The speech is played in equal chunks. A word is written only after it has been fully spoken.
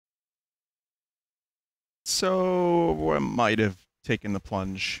so I might have taken the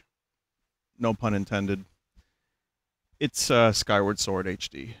plunge. No pun intended. It's Skyward Sword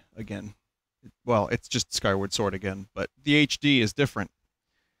HD again. Well, it's just Skyward Sword again, but the HD is different.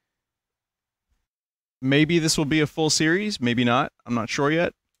 Maybe this will be a full series, maybe not. I'm not sure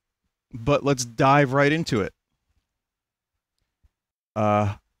yet. But let's dive right into it.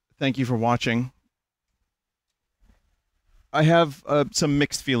 Thank you for watching. I have some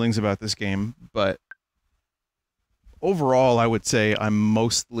mixed feelings about this game, but overall, I would say I'm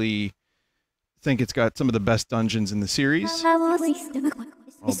mostly think it's got some of the best dungeons in the series. Oh,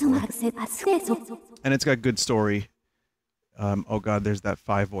 and it's got good story. Oh god, there's that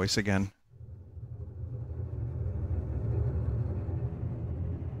 5 voice again.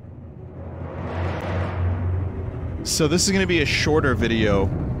 So this is going to be a shorter video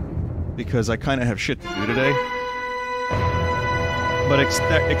because I kind of have shit to do today. But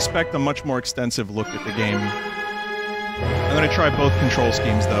expect a much more extensive look at the game. I'm going to try both control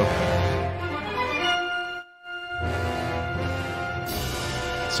schemes though.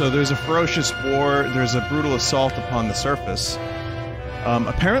 So there's a ferocious war, there's a brutal assault upon the surface.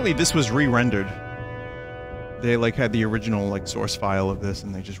 Apparently this was re-rendered. They like had the original like source file of this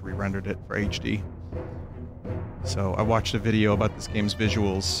and they just re-rendered it for HD. So I watched a video about this game's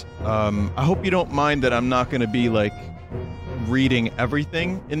visuals. I hope you don't mind that I'm not going to be like reading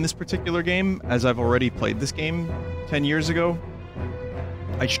everything in this particular game, as I've already played this game 10 years ago.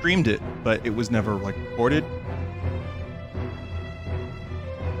 I streamed it, but it was never like recorded.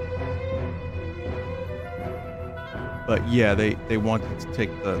 But yeah, they wanted to take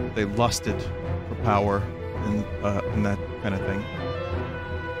they lusted for power and that kind of thing.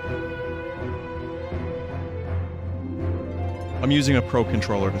 I'm using a Pro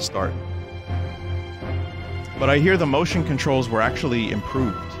controller to start. But I hear the motion controls were actually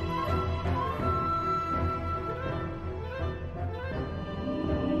improved.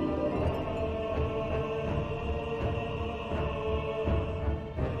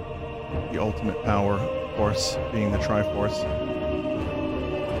 The ultimate power, of course, being the Triforce.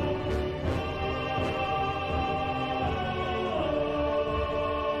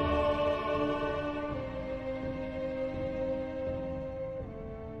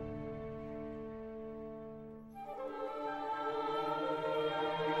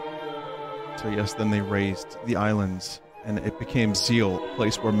 So yes, then they raised the islands, and it became Zeal, a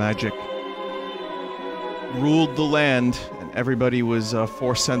place where magic ruled the land, and everybody was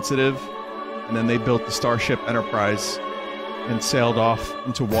force sensitive. And then they built the Starship Enterprise and sailed off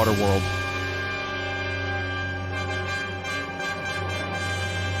into Waterworld.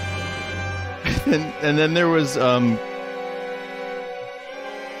 and then there was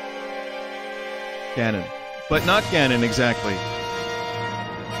Ganon, but not Ganon exactly.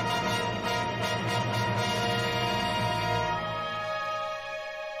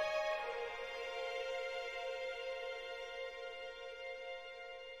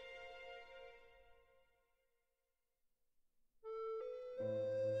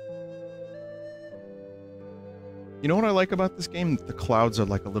 You know what I like about this game? The clouds are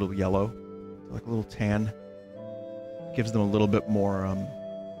like a little yellow, like a little tan. It gives them a little bit more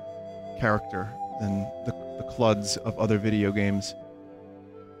character than the cluds of other video games.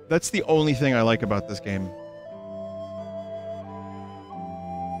 That's the only thing I like about this game.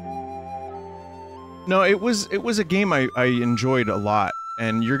 No, it was a game I enjoyed a lot,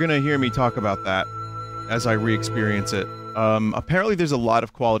 and you're gonna hear me talk about that as I re-experience it. Apparently there's a lot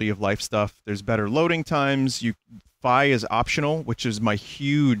of quality of life stuff. There's better loading times. Fi is optional, which is my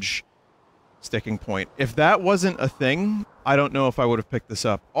huge sticking point. If that wasn't a thing, I don't know if I would have picked this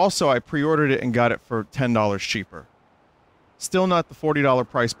up. Also, I pre-ordered it and got it for $10 cheaper. Still not the $40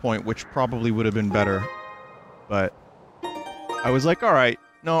 price point, which probably would have been better. But I was like, all right,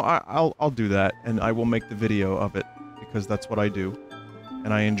 no, I'll do that, and I will make the video of it because that's what I do,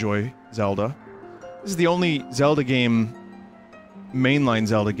 and I enjoy Zelda. This is the only Zelda game, mainline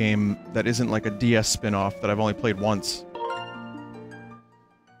Zelda game, that isn't like a DS spin-off that I've only played once.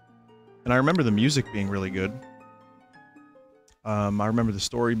 And I remember the music being really good. I remember the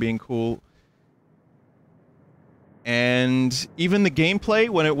story being cool. And even the gameplay,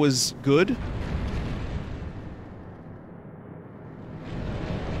 when it was good.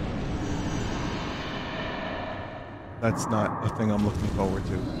 That's not a thing I'm looking forward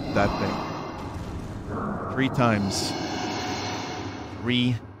to. That thing. 3 times.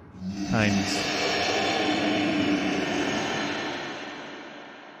 3 times.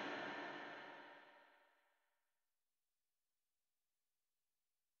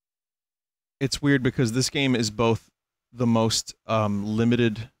 It's weird because this game is both the most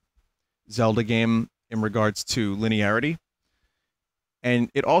limited Zelda game in regards to linearity. And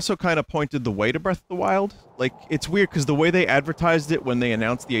it also kind of pointed the way to Breath of the Wild. Like, it's weird because the way they advertised it when they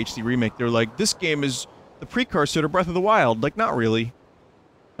announced the HD remake, they're like, this game is the precursor to Breath of the Wild. Like, not really.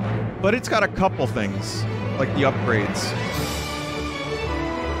 But it's got a couple things, like the upgrades.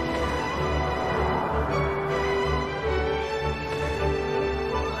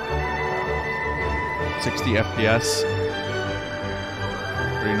 60 FPS.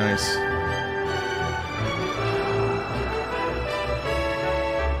 Pretty nice.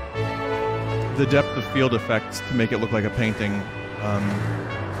 The depth of field effects to make it look like a painting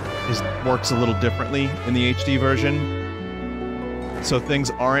works a little differently in the HD version. So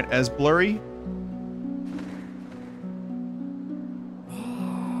things aren't as blurry.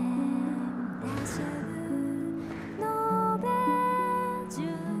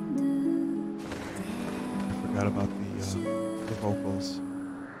 About the vocals.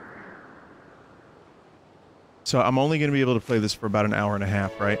 So I'm only going to be able to play this for about an hour and a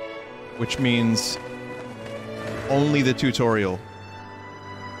half, right? Which means only the tutorial.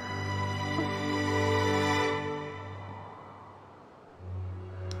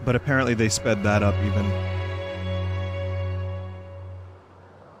 But apparently they sped that up even.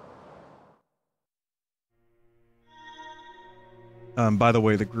 By the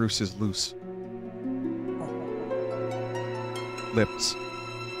way, the Groose is loose. Lips.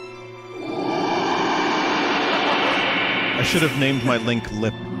 I should have named my Link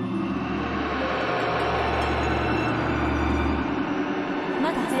Lip.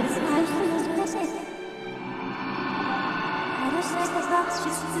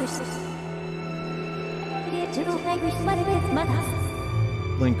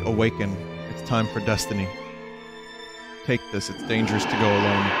 Link, awaken. It's time for destiny. Take this, it's dangerous to go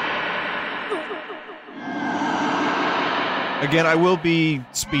alone. Again, I will be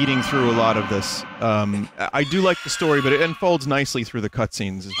speeding through a lot of this. I do like the story, but it unfolds nicely through the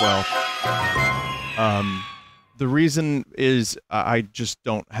cutscenes as well. The reason is I just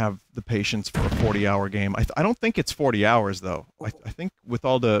don't have the patience for a 40-hour game. I don't think it's 40 hours, though. I think with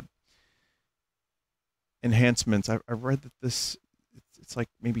all the enhancements, I've read that it's like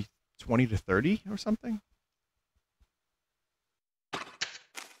maybe 20 to 30 or something.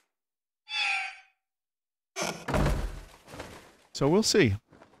 So we'll see.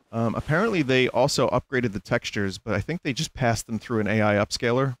 Apparently they also upgraded the textures, but I think they just passed them through an AI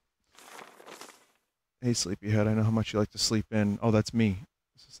upscaler. Hey, sleepyhead, I know how much you like to sleep in. Oh, that's me.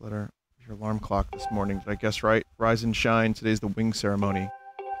 This is your alarm clock this morning. Did I guess right? Rise and shine. Today's the wing ceremony.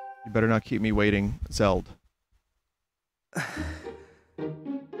 You better not keep me waiting. Zelda.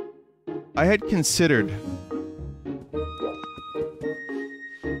 I had considered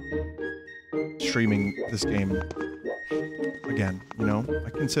streaming this game again, you know? I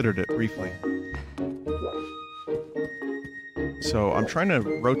considered it briefly. So I'm trying to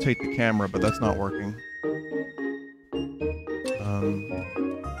rotate the camera, but that's not working.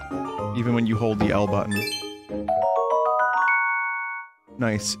 Even when you hold the L button.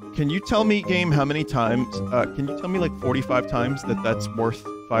 Nice. Can you tell me, game, how many times, can you tell me like 45 times that that's worth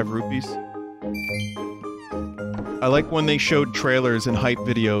 5 rupees? I like when they showed trailers and hype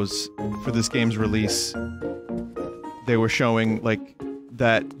videos for this game's release. They were showing, like,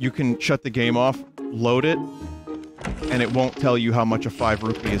 that you can shut the game off, load it, and it won't tell you how much a 5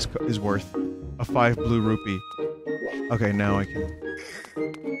 rupee is worth. A 5 blue rupee. Okay, now I can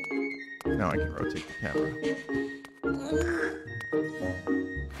rotate the camera.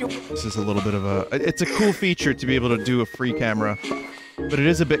 This is a little bit of a... It's a cool feature to be able to do a free camera, but it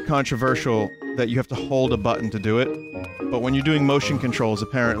is a bit controversial that you have to hold a button to do it. But when you're doing motion controls,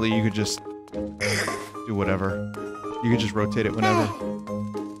 apparently you could just do whatever. You could just rotate it whenever.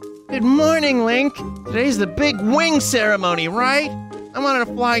 Good morning, Link! Today's the big wing ceremony, right? I wanted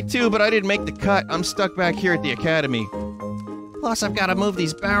to fly too, but I didn't make the cut. I'm stuck back here at the academy. Plus, I've got to move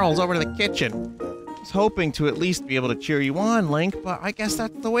these barrels over to the kitchen. I was hoping to at least be able to cheer you on, Link, but I guess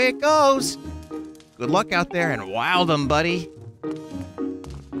that's the way it goes. Good luck out there and wow them, buddy.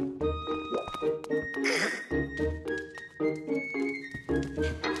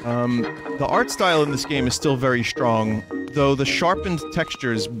 The art style in this game is still very strong, though the sharpened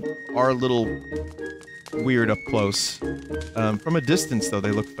textures are a little weird up close. From a distance, though, they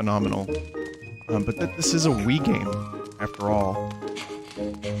look phenomenal. But this is a Wii game, after all.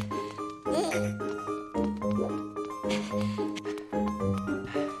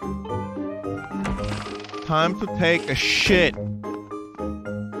 Time to take a shit.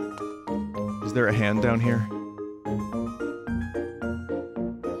 Is there a hand down here?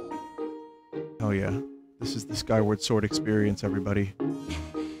 Oh yeah. This is the Skyward Sword experience, everybody.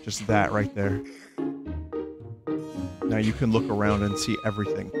 Just that right there. Now you can look around and see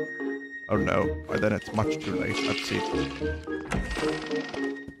everything. Oh no, by then it's much too late. Let's see.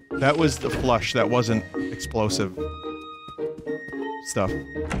 That was the flush, that wasn't explosive stuff.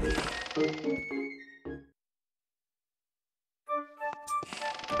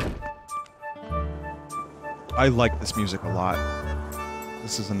 I like this music a lot.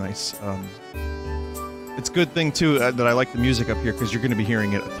 This is a nice, it's a good thing, too, that I like the music up here, because you're going to be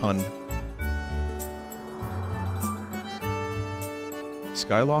hearing it a ton.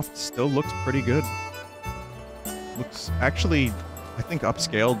 Skyloft still looks pretty good. Looks, actually, I think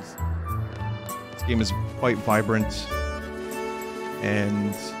upscaled. This game is quite vibrant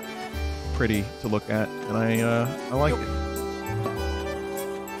and pretty to look at, and I like it.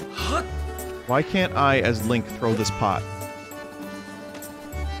 Why can't I, as Link, throw this pot?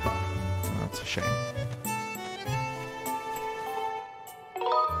 Oh, that's a shame.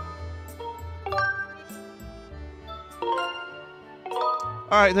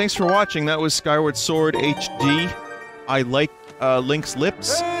 Alright, thanks for watching. That was Skyward Sword HD. I like Link's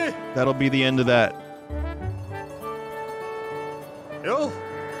lips. Hey! That'll be the end of that. Yo.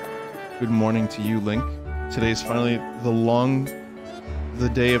 Good morning to you, Link. Today's finally the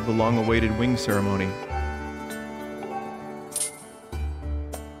day of the long-awaited wing ceremony.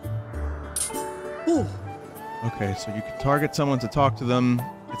 Ooh. Okay, so you can target someone to talk to them.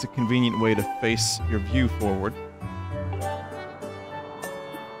 It's a convenient way to face your view forward.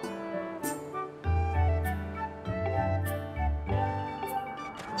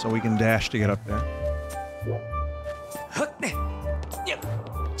 So we can dash to get up there.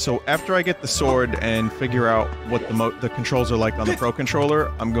 So after I get the sword and figure out what the controls are like on the Pro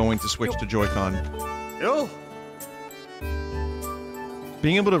Controller, I'm going to switch to Joy-Con.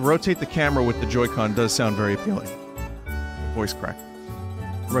 Being able to rotate the camera with the Joy-Con does sound very appealing. Voice crack.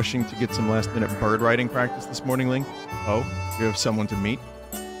 Rushing to get some last-minute bird riding practice this morning, Link. Oh, you have someone to meet?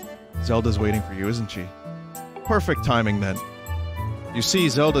 Zelda's waiting for you, isn't she? Perfect timing, then. You see,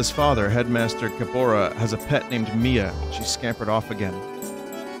 Zelda's father, Headmaster Kabora, has a pet named Mia. She scampered off again.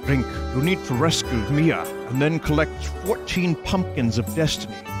 Link, you need to rescue Mia, and then collect 14 pumpkins of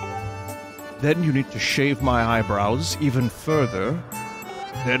destiny. Then you need to shave my eyebrows even further.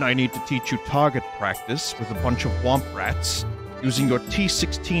 Then I need to teach you target practice with a bunch of womp rats, using your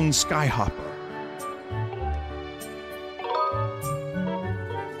T-16 Skyhopper.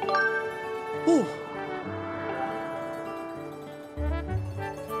 Ooh.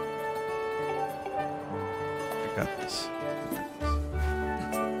 I got this.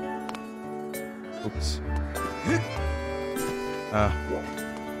 Oops.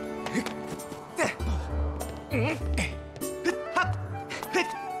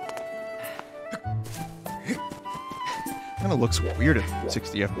 Kind of looks weird at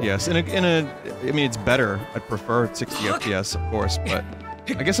 60 FPS. I mean, it's better. I'd prefer 60 FPS, of course, but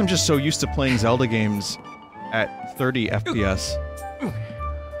I guess I'm just so used to playing Zelda games at 30 FPS.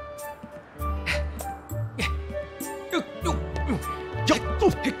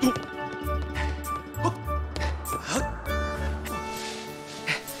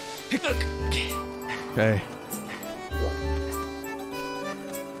 Okay.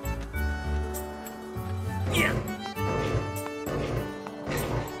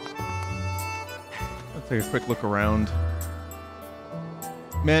 Let's take a quick look around.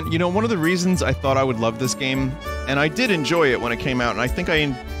 Man, you know, one of the reasons I thought I would love this game, and I did enjoy it when it came out, and I think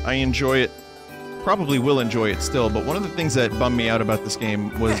I enjoy it, probably will enjoy it still, but one of the things that bummed me out about this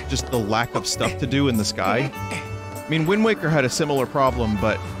game was just the lack of stuff to do in the sky. I mean, Wind Waker had a similar problem,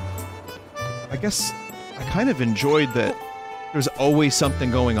 but I guess I kind of enjoyed that there's always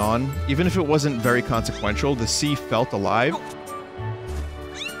something going on. Even if it wasn't very consequential, the sea felt alive.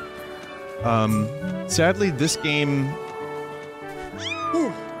 Sadly, this game,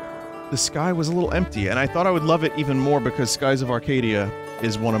 the sky was a little empty, and I thought I would love it even more because Skies of Arcadia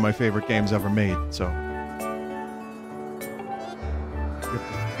is one of my favorite games ever made, so. You have to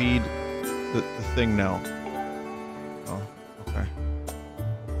feed the thing now. Oh, okay.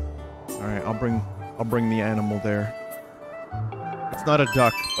 Alright, I'll bring the animal there. It's not a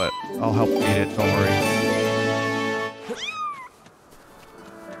duck, but I'll help feed it, don't worry.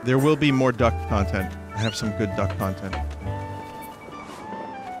 There will be more duck content. I have some good duck content.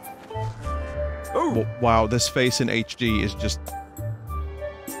 Oh. Wow, this face in HD is just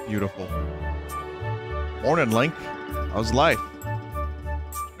beautiful. Morning, Link. How's life?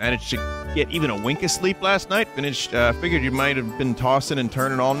 Managed to get even a wink of sleep last night? Figured you might have been tossing and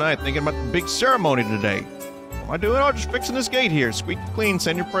turning all night thinking about the big ceremony today. What am I doing? Oh, just fixing this gate here. Squeaky clean.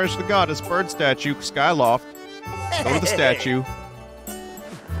 Send your prayers to the goddess. Bird statue. Skyloft. Go to the statue.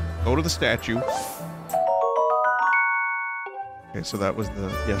 Go to the statue. Okay, so that was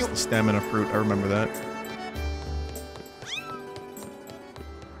the, yes, the stamina fruit. I remember that.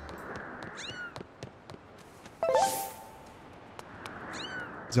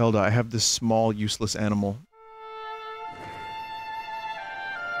 Zelda, I have this small, useless animal.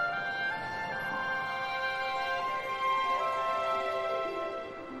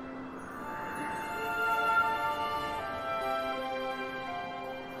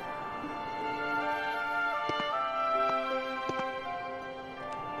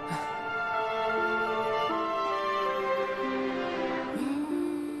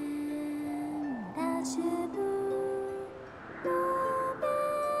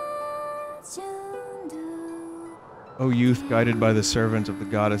 O youth, guided by the servant of the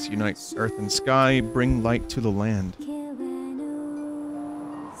goddess, unite earth and sky, bring light to the land.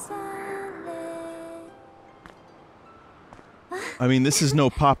 I mean, this is no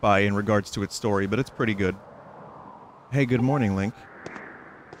Popeye in regards to its story, but it's pretty good. Hey, good morning, Link.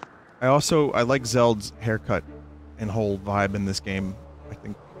 I like Zelda's haircut and whole vibe in this game. I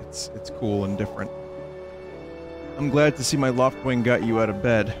think it's cool and different. I'm glad to see my Loftwing got you out of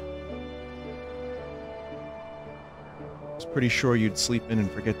bed. Pretty sure you'd sleep in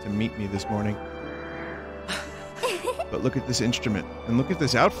and forget to meet me this morning. But look at this instrument, and look at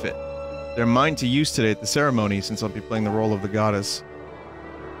this outfit. They're mine to use today at the ceremony, since I'll be playing the role of the goddess.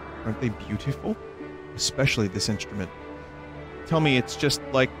 Aren't they beautiful? Especially this instrument. Tell me it's just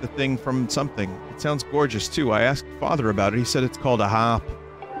like the thing from something. It sounds gorgeous too. I asked Father about it. He said it's called a harp.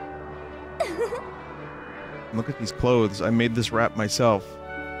 Look at these clothes. I made this wrap myself.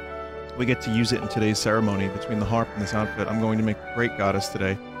 We get to use it in today's ceremony. Between the harp and this outfit, I'm going to make a great goddess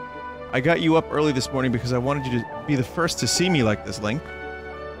today. I got you up early this morning because I wanted you to be the first to see me like this, Link.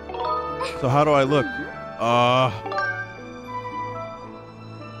 So how do I look?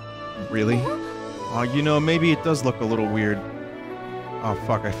 Really? You know, maybe it does look a little weird. Oh,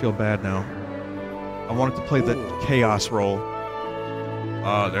 fuck, I feel bad now. I wanted to play the chaos role.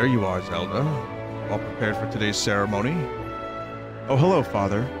 There you are, Zelda. All prepared for today's ceremony? Oh, hello,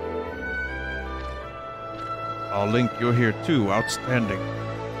 Father. Oh, Link, you're here too. Outstanding.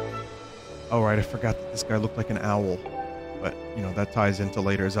 Oh, right, I forgot that this guy looked like an owl. But, you know, that ties into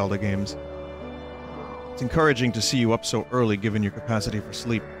later Zelda games. It's encouraging to see you up so early, given your capacity for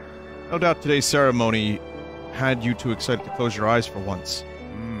sleep. No doubt today's ceremony had you too excited to close your eyes for once.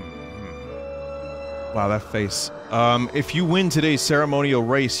 Wow, that face. If you win today's ceremonial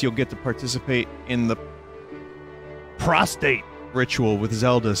race, you'll get to participate in the prostate ritual with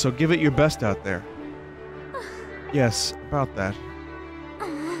Zelda, so give it your best out there. Yes, about that.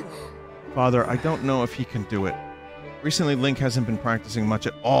 Father, I don't know if he can do it. Recently, Link hasn't been practicing much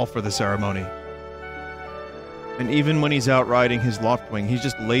at all for the ceremony. And even when he's out riding his Loftwing, he's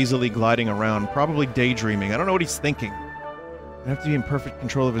just lazily gliding around, probably daydreaming. I don't know what he's thinking. I have to be in perfect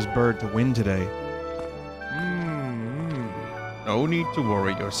control of his bird to win today. No need to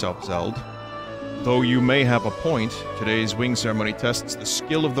worry yourself, Zeld. Though you may have a point, today's wing ceremony tests the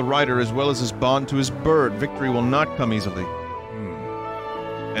skill of the rider as well as his bond to his bird. Victory will not come easily.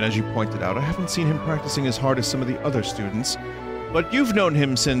 And as you pointed out, I haven't seen him practicing as hard as some of the other students, but you've known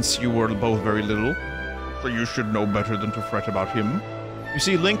him since you were both very little, so you should know better than to fret about him. You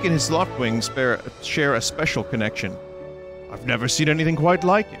see, Link and his Loftwing share a special connection. I've never seen anything quite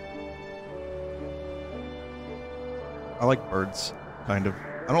like it. I like birds, kind of.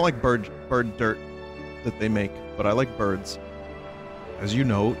 I don't like bird dirt that they make, but I like birds. As you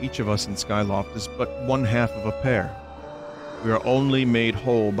know, each of us in Skyloft is but one half of a pair. We are only made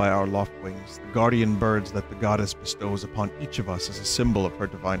whole by our Loftwings, the guardian birds that the goddess bestows upon each of us as a symbol of her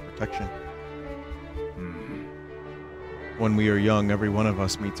divine protection. When we are young, every one of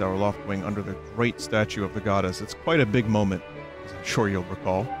us meets our Loftwing under the great statue of the goddess. It's quite a big moment, as I'm sure you'll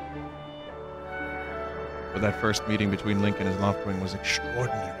recall. But that first meeting between Link and his Loftwing was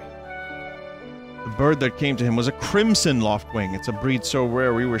extraordinary. The bird that came to him was a crimson Loftwing. It's a breed so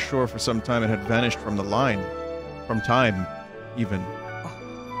rare we were sure for some time it had vanished from the line. From time, even.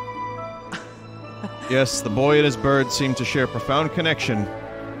 Yes, the boy and his bird seemed to share a profound connection.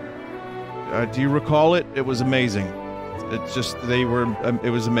 Do you recall it? It was amazing. It's just,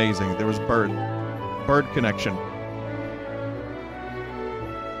 it was amazing. There was bird connection.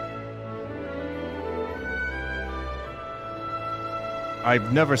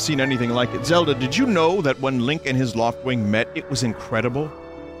 I've never seen anything like it. Zelda, did you know that when Link and his Loftwing met, it was incredible?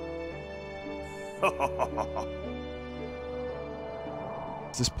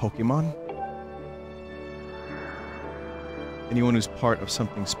 Is this Pokemon? Anyone who's part of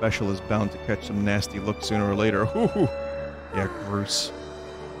something special is bound to catch some nasty look sooner or later. Ooh. Yeah, Bruce.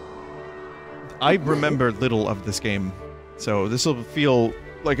 I remember little of this game. So this will feel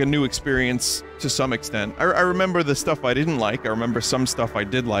like a new experience to some extent. I remember the stuff I didn't like. I remember some stuff I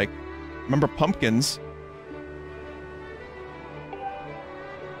did like. I remember pumpkins.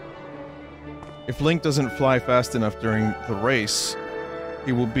 If Link doesn't fly fast enough during the race,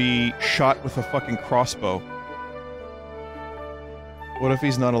 he will be shot with a fucking crossbow. What if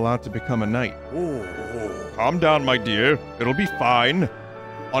he's not allowed to become a knight? Calm down, my dear. It'll be fine.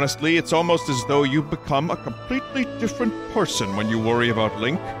 Honestly, it's almost as though you become a completely different person when you worry about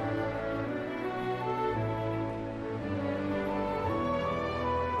Link.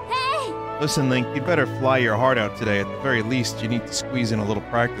 Hey! Listen, Link, you'd better fly your heart out today. At the very least, you need to squeeze in a little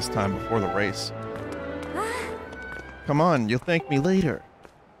practice time before the race. Come on, you'll thank me later.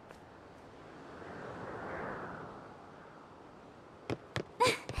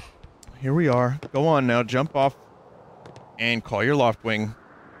 Here we are. Go on now, jump off and call your Loftwing.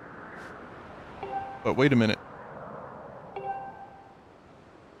 But wait a minute.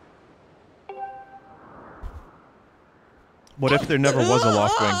 What if there never was a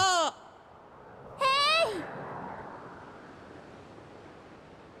Loftwing? Hey!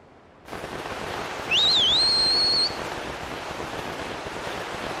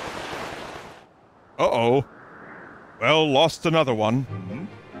 Uh-oh. Well, lost another one.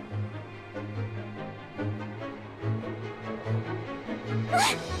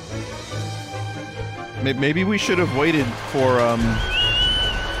 Maybe we should have waited for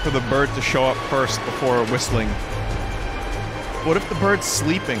the bird to show up first before whistling. What if the bird's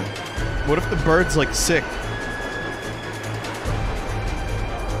sleeping? What if the bird's, like, sick?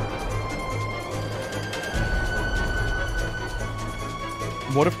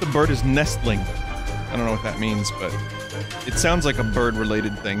 What if the bird is nestling? I don't know what that means, but it sounds like a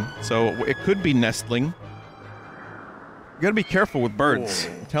bird-related thing. So it could be nestling. You gotta be careful with birds.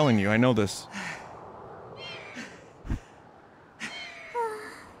 I'm telling you, I know this.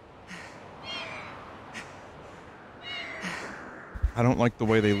 I don't like the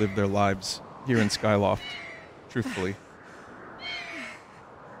way they live their lives here in Skyloft, truthfully.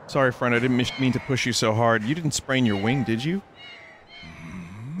 Sorry, friend, I didn't mean to push you so hard. You didn't sprain your wing, did you?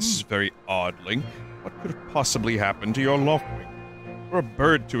 This is very odd, Link. What could have possibly happened to your Loftwing? For a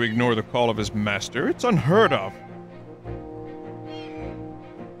bird to ignore the call of his master, it's unheard of.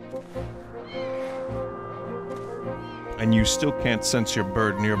 And you still can't sense your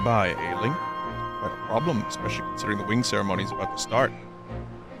bird nearby, eh, Link? Quite a problem, especially considering the wing ceremony is about to start.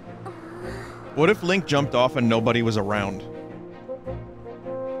 What if Link jumped off and nobody was around?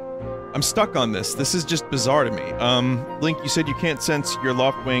 I'm stuck on this. This is just bizarre to me. Link, you said you can't sense your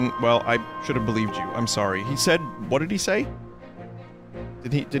Loftwing. Well, I should have believed you. I'm sorry. He said, what did he say?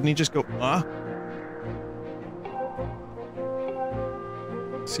 Didn't he just go,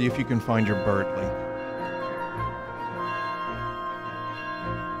 See if you can find your bird, Link.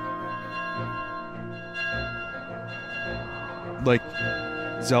 Like,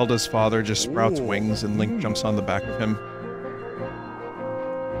 Zelda's father just sprouts wings and Link jumps on the back of him.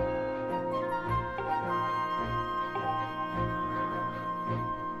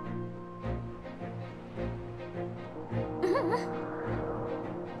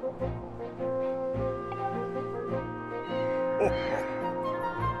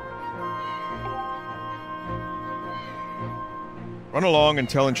 Run along and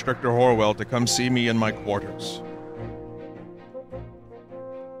tell Instructor Horwell to come see me in my quarters.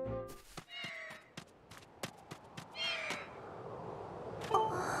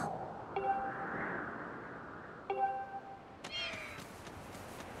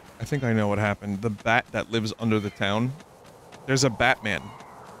 I think I know what happened. The bat that lives under the town. There's a Batman.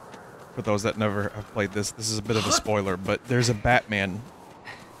 For those that never have played this, this is a bit of a spoiler, but there's a Batman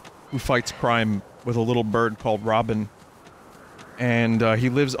who fights crime with a little bird called Robin. And he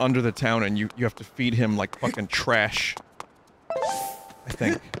lives under the town and you have to feed him like fucking trash. I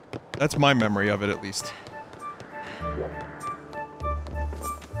think. That's my memory of it, at least.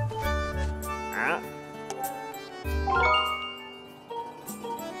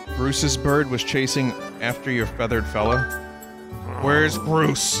 Bruce's bird was chasing after your feathered fella. Where's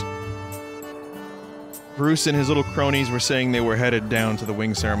Bruce? Bruce and his little cronies were saying they were headed down to the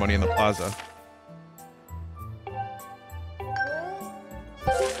wing ceremony in the plaza.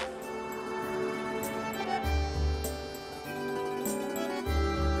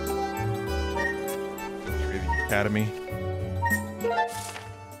 Academy.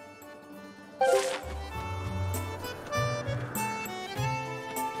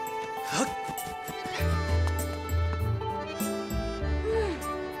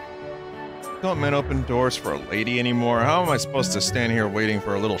 Don't men open doors for a lady anymore? How am I supposed to stand here waiting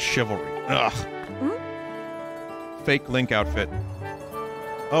for a little chivalry? Ugh. fake Link outfit.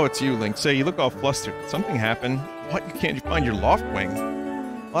 Oh, it's you, Link. Say, you look all flustered. Did something happen? What? You can't find your loft wing?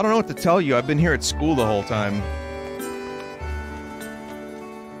 Well, I don't know what to tell you. I've been here at school the whole time.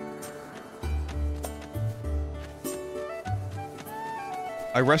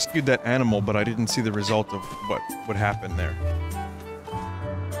 I rescued that animal, but I didn't see the result of what would happen there.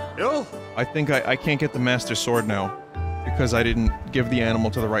 Yo. I think I can't get the Master Sword now, because I didn't give the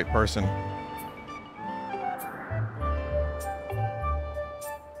animal to the right person.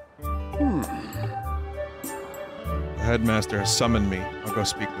 The headmaster has summoned me. I'll go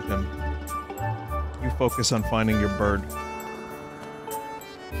speak with him. You focus on finding your bird.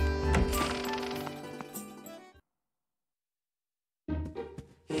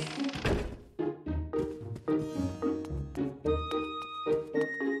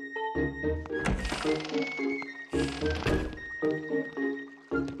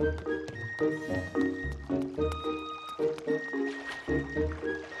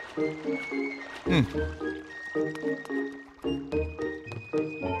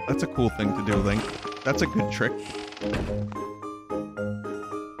 That's a cool thing to do, Link. That's a good trick.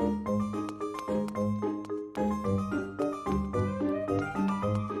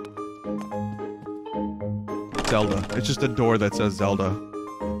 Zelda. It's just a door that says Zelda.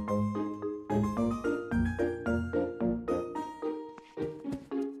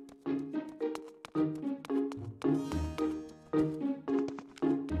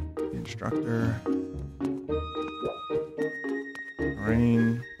 The instructor.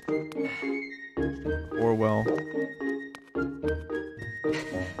 Rain. Orwell.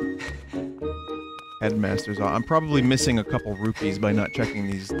 Headmaster's office. I'm probably missing a couple rupees by not checking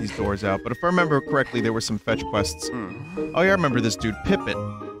these doors out, but if I remember correctly, there were some fetch quests. Oh yeah, I remember this dude, Pippin.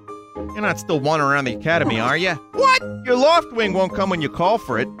 You're not still wandering around the academy, are you? What? Your loft wing won't come when you call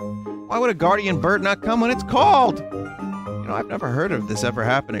for it. Why would a guardian bird not come when it's called? You know, I've never heard of this ever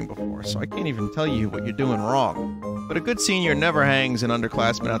happening before, so I can't even tell you what you're doing wrong. But a good senior never hangs an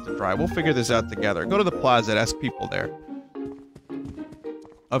underclassman out to dry. We'll figure this out together. Go to the plaza and ask people there.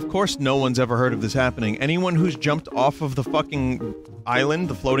 Of course no one's ever heard of this happening. Anyone who's jumped off of the fucking island,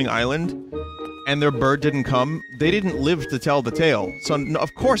 the floating island, and their bird didn't come, they didn't live to tell the tale. So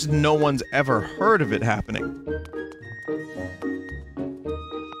of course no one's ever heard of it happening.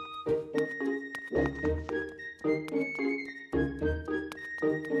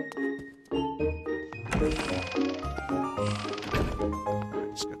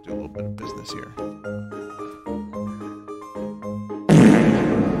 Just gotta do a little bit of business here.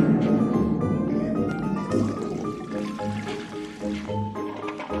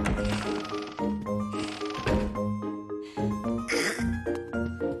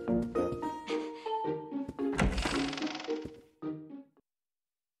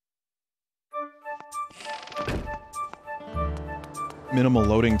 Minimal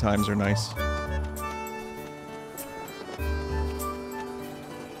loading times are nice.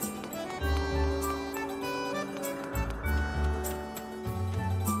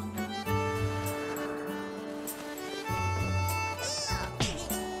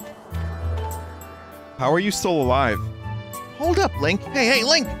 How are you still alive? Hold up, Link. Hey,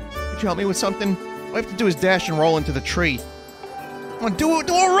 Link! Could you help me with something? All I have to do is dash and roll into the tree. Come on, do a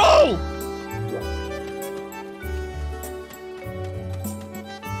roll!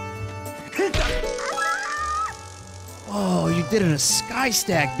 Oh, you did it a sky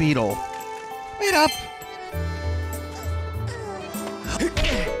stack beetle. Wait up!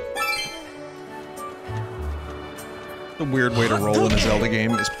 The weird way to roll in a Zelda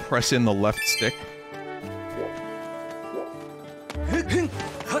game is press in the left stick.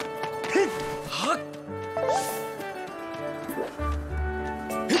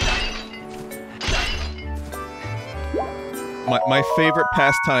 My favorite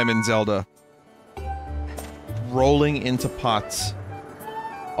pastime in Zelda. Rolling into pots.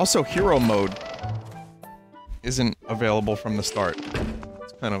 Also, hero mode isn't available from the start.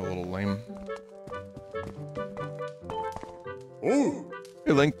 It's kind of a little lame. Oh.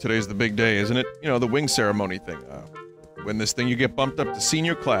 Hey Link, today's the big day, isn't it? You know, the wing ceremony thing. Win this thing, you get bumped up to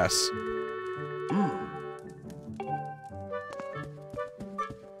senior class.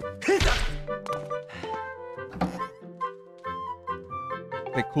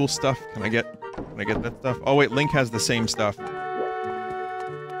 Hey, cool stuff. Can I get that stuff? Oh wait, Link has the same stuff.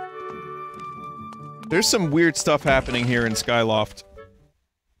 There's some weird stuff happening here in Skyloft.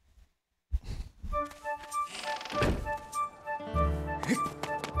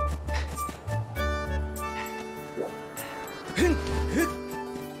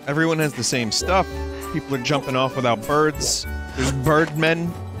 Everyone has the same stuff. People are jumping off without birds. There's birdmen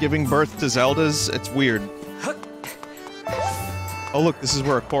giving birth to Zeldas. It's weird. Oh look, this is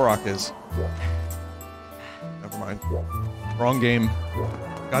where a Korok is. Never mind. Wrong game.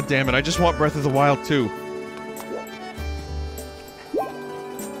 God damn it, I just want Breath of the Wild too.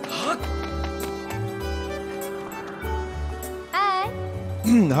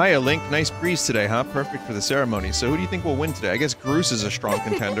 Hiya, Link. Nice breeze today, huh? Perfect for the ceremony. So who do you think will win today? I guess Groose is a strong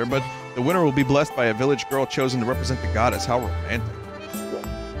contender, but the winner will be blessed by a village girl chosen to represent the goddess. How romantic.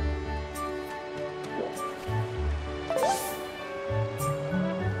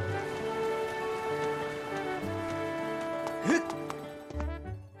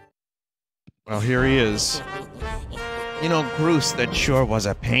 Well, here he is. You know, Groose, that sure was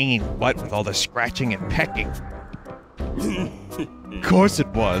a pain. What with all the scratching and pecking? Of course it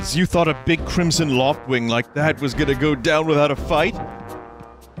was. You thought a big crimson loftwing like that was gonna go down without a fight?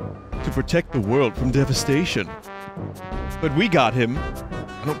 To protect the world from devastation. But we got him.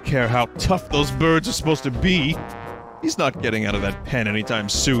 I don't care how tough those birds are supposed to be. He's not getting out of that pen anytime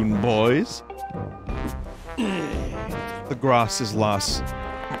soon, boys. The grass is lost.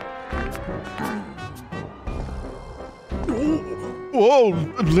 Whoa,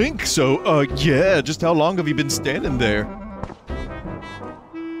 Link, so, yeah, just how long have you been standing there?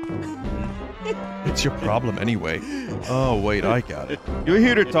 It's your problem anyway. Oh, wait, I got it. You're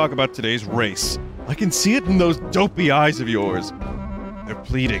here to talk about today's race. I can see it in those dopey eyes of yours. They're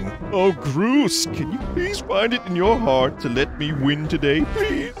pleading. Oh, Groose, can you please find it in your heart to let me win today,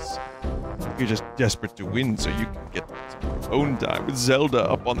 please? You're just desperate to win so you can get some own time with Zelda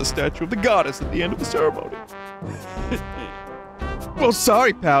up on the statue of the goddess at the end of the ceremony. Well,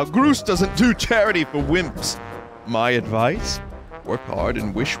 sorry, pal. Groose doesn't do charity for wimps. My advice? Work hard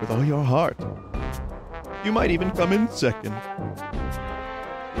and wish with all your heart. You might even come in second.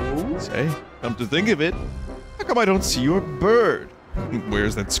 Say, come to think of it, how come I don't see your bird?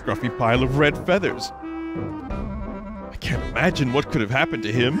 Where's that scruffy pile of red feathers? I can't imagine what could have happened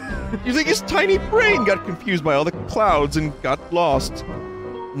to him. You think his tiny brain got confused by all the clouds and got lost?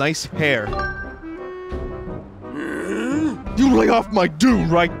 Nice hair. You lay off my dude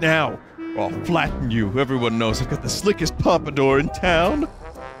right now, or I'll flatten you. Everyone knows I've got the slickest pompadour in town.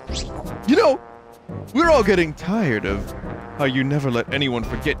 You know, we're all getting tired of how you never let anyone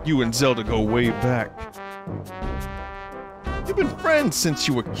forget you and Zelda go way back. You've been friends since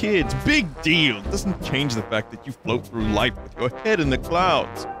you were kids. Big deal. It doesn't change the fact that you float through life with your head in the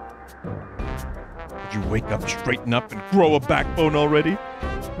clouds. Did you wake up, straighten up, and grow a backbone already?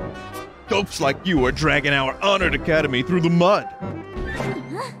 Dopes like you are dragging our honored academy through the mud.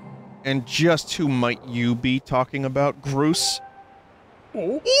 And just who might you be talking about, Groose?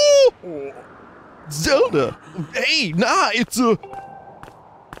 Ooh! Zelda! Hey, nah, it's a...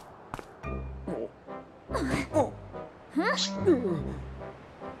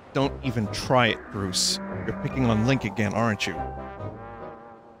 Don't even try it, Groose. You're picking on Link again, aren't you?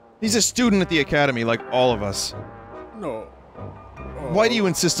 He's a student at the academy like all of us. No. Why do you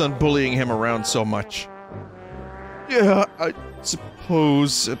insist on bullying him around so much? Yeah, I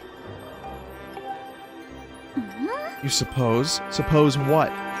suppose... You suppose? Suppose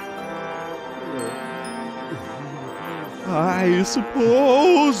what? I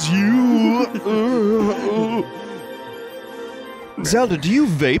suppose you... Zelda, do you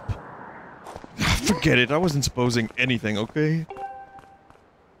vape? Forget it, I wasn't supposing anything, okay?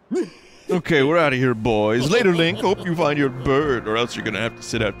 Okay, we're out of here, boys. Later, Link. Hope you find your bird, or else you're gonna have to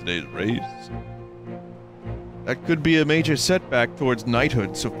sit out today's race. That could be a major setback towards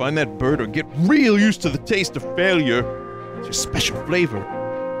knighthood, so find that bird or get real used to the taste of failure. It's your special flavor.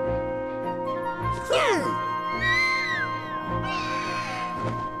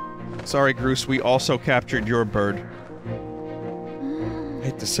 Sorry, Groose, we also captured your bird. I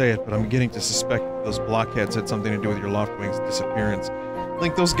hate to say it, but I'm beginning to suspect those blockheads had something to do with your Loftwing's disappearance.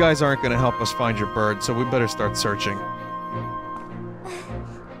 Link, those guys aren't gonna help us find your bird, so we better start searching.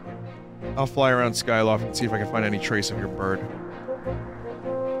 I'll fly around Skyloft and see if I can find any trace of your bird.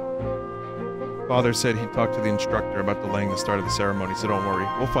 Father said he'd talk to the instructor about delaying the start of the ceremony, so don't worry.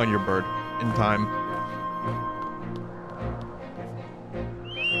 We'll find your bird. In time.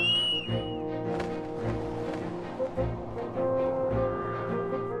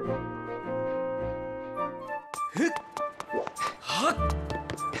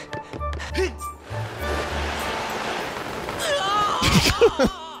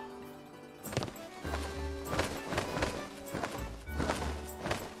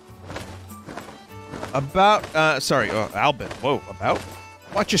 Albin. Whoa, about?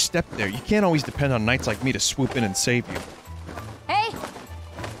 Watch your step there. You can't always depend on knights like me to swoop in and save you. Hey!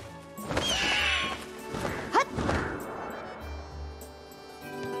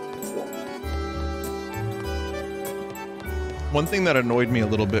 One thing that annoyed me a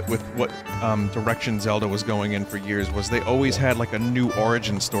little bit with what direction Zelda was going in for years was they always had like a new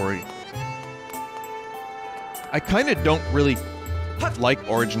origin story. I kind of don't really like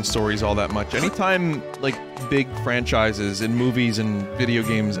origin stories all that much. Anytime like big franchises in movies and video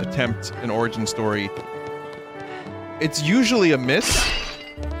games attempt an origin story, it's usually a miss.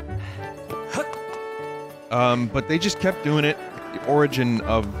 But they just kept doing it. The origin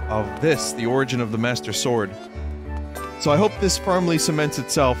of this, the origin of the Master Sword. So I hope this firmly cements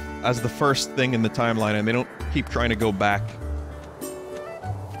itself as the first thing in the timeline and they don't keep trying to go back.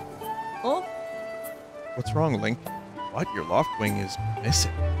 Oh? What's wrong, Link? What? Your loft wing is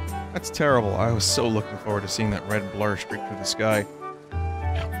missing. That's terrible. I was so looking forward to seeing that red blur streak through the sky.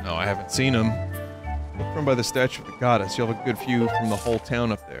 No, I haven't seen him. Look from by the statue of the goddess. You'll have a good view from the whole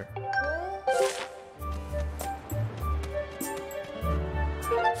town up there.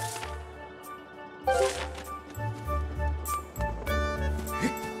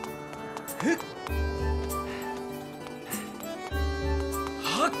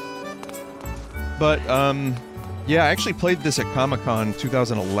 But, yeah, I actually played this at Comic-Con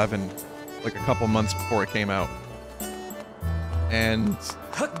 2011, like a couple months before it came out. And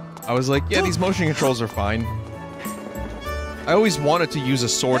I was like, yeah, these motion controls are fine. I always wanted to use a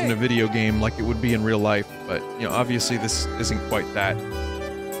sword in a video game like it would be in real life, but, you know, obviously this isn't quite that.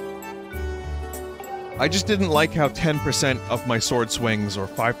 I just didn't like how 10% of my sword swings, or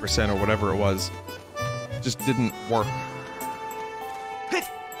 5% or whatever it was, just didn't work.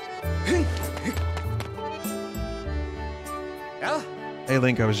 Hey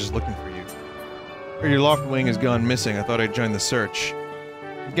Link, I was just looking for you. Heard your loft wing has gone missing. I thought I'd join the search.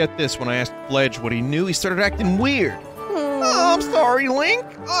 Get this, when I asked Fledge what he knew, he started acting weird. Oh, I'm sorry, Link.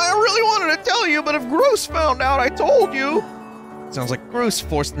 I really wanted to tell you, but if Groose found out I told you... Sounds like Groose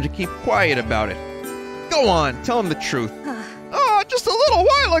forced him to keep quiet about it. Go on, tell him the truth. Just a little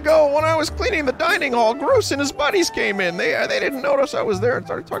while ago, when I was cleaning the dining hall, Groose and his buddies came in. They didn't notice I was there and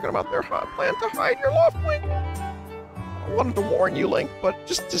started talking about their plan to hide your loft wing. I wanted to warn you, Link, but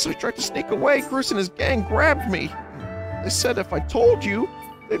just as I tried to sneak away, Groose and his gang grabbed me. They said if I told you,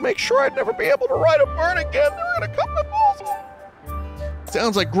 they'd make sure I'd never be able to ride a bird again. They were gonna cut my balls.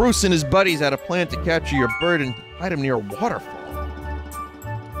 Sounds like Groose and his buddies had a plan to capture your bird and hide him near a waterfall.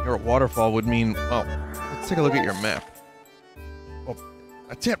 Near a waterfall would mean, well, let's take a look at your map. Oh,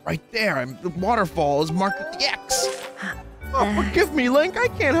 that's it right there. The waterfall is marked with the X. Oh, forgive me, Link. I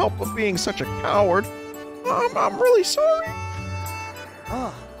can't help but being such a coward. I'm really sorry.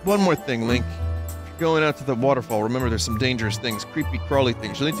 One more thing, Link. If you're going out to the waterfall, remember there's some dangerous things, creepy, crawly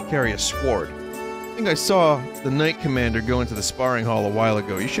things. You'll need to carry a sword. I think I saw the Knight Commander go into the sparring hall a while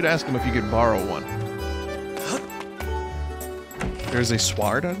ago. You should ask him if you could borrow one. There's a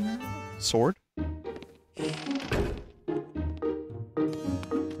sword on there? Sword?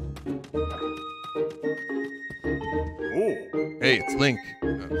 Hey, it's Link.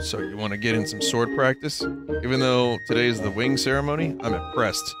 So you want to get in some sword practice? Even though today is the wing ceremony, I'm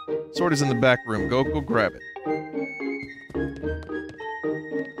impressed. Sword is in the back room. Go grab it.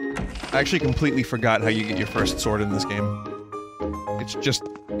 I actually completely forgot how you get your first sword in this game. It's just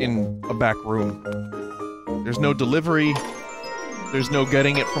in a back room. There's no delivery. There's no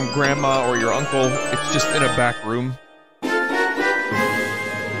getting it from grandma or your uncle. It's just in a back room.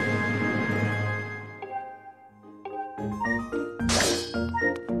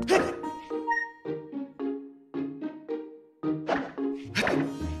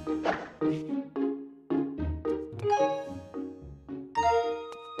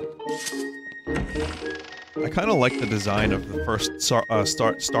 I kind of like the design of the first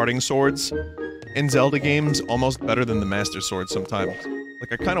starting swords in Zelda games almost better than the Master Sword sometimes.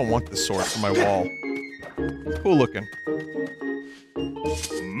 Like, I kind of want this sword for my wall. It's cool looking.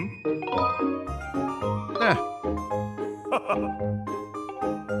 Nah.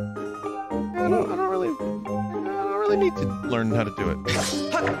 I don't really need to learn how to do it.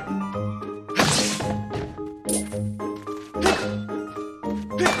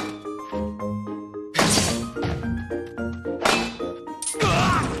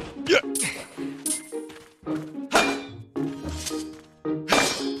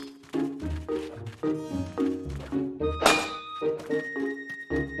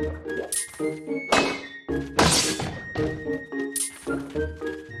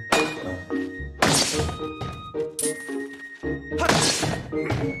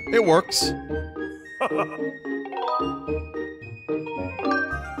 It works.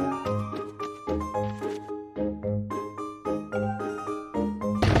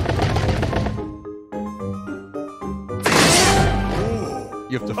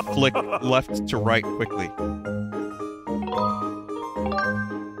 You have to flick left to right quickly.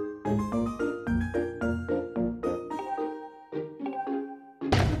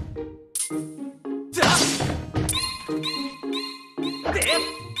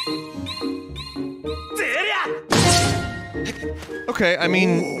 Okay, I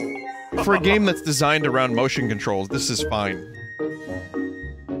mean, for a game that's designed around motion controls, this is fine.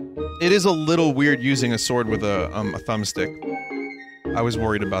 It is a little weird using a sword with a thumbstick. I was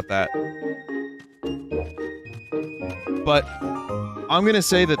worried about that. But I'm gonna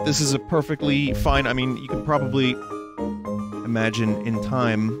say that this is a perfectly fine... I mean, you could probably imagine in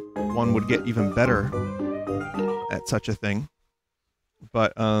time one would get even better at such a thing.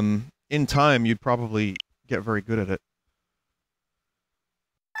 But, in time, you'd probably get very good at it.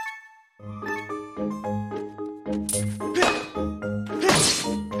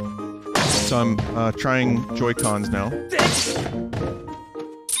 So I'm, trying Joy-Cons now.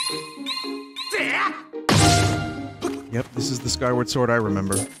 Yep, this is the Skyward Sword I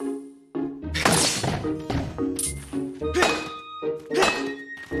remember.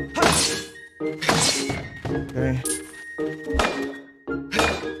 Okay.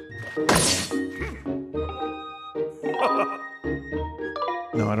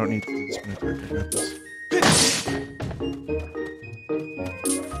 No, I don't need to do the spin attack. I got this.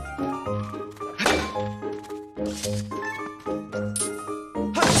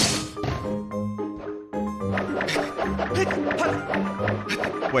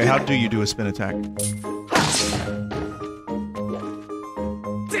 Wait, how do you do a spin attack?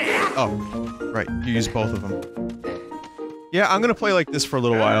 Oh, right. You use both of them. Yeah, I'm gonna play like this for a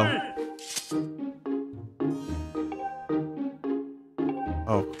little while.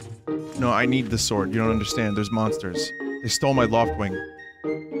 Oh. No, I need this sword. You don't understand. There's monsters. They stole my Loftwing.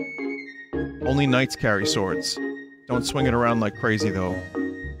 Only knights carry swords. Don't swing it around like crazy, though.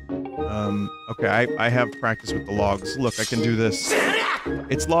 Okay, I have practice with the logs. Look, I can do this.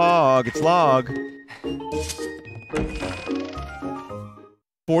 It's log! It's log!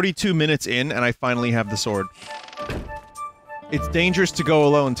 42 minutes in, and I finally have the sword. It's dangerous to go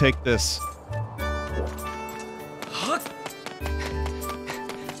alone. Take this.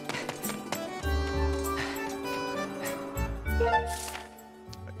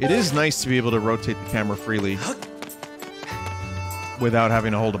 It is nice to be able to rotate the camera freely without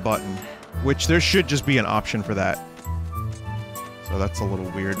having to hold a button, which there should just be an option for that. So that's a little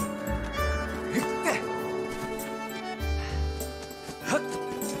weird.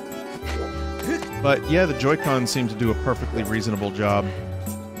 But yeah, the Joy-Cons seem to do a perfectly reasonable job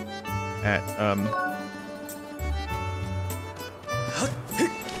at,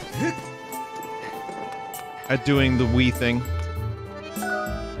 at doing the Wii thing.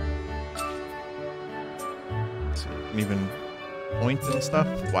 So you can even point and stuff?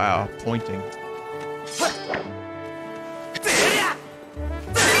 Wow, pointing.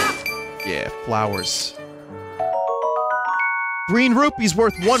 Yeah, flowers. Green rupee's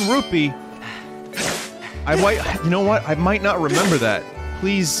worth 1 rupee! I might- you know what? I might not remember that.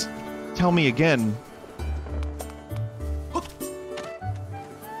 Please tell me again.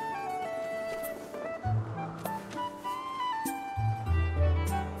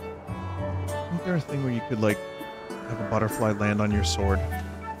 Isn't there a thing where you could, like, have a butterfly land on your sword?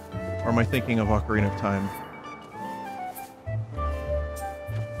 Or am I thinking of Ocarina of Time?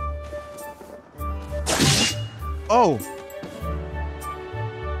 Oh!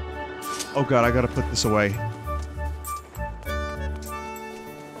 Oh god, I gotta put this away.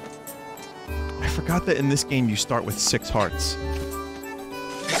 I forgot that in this game you start with 6 hearts.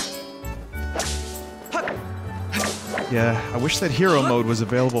 Yeah, I wish that hero mode was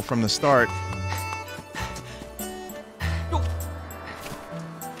available from the start.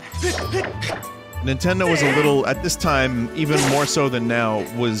 Nintendo was a little, at this time, even more so than now,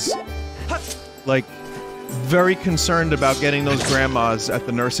 was, like, very concerned about getting those grandmas at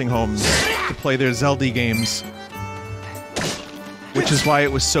the nursing homes to play their Zelda games. Which is why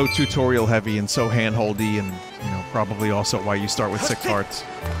it was so tutorial heavy and so handholdy, and, you know, probably also why you start with 6 hearts.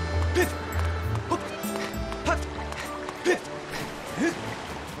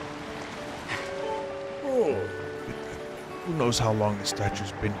 Who knows how long the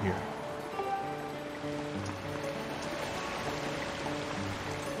statue's been here?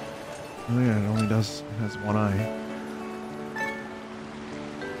 Oh yeah, it only does, it has 1 eye.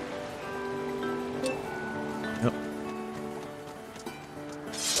 Yep.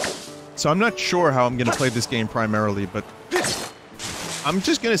 So I'm not sure how I'm gonna play this game primarily, but I'm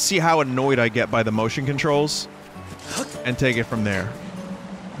just gonna see how annoyed I get by the motion controls and take it from there.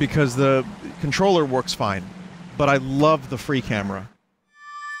 Because the controller works fine, but I love the free camera.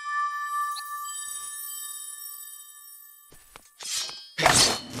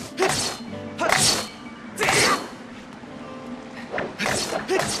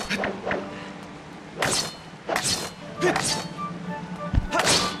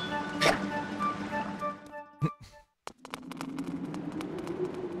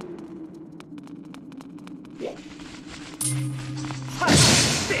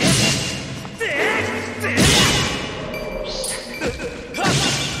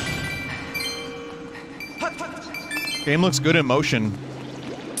 Game looks good in motion.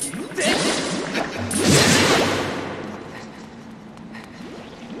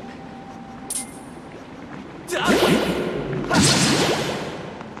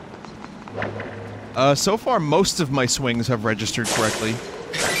 So far, most of my swings have registered correctly.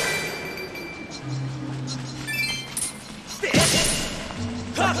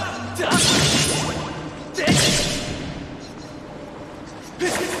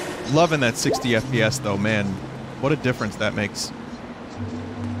 Loving that 60 FPS though, man. What a difference that makes.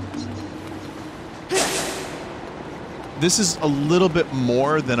 This is a little bit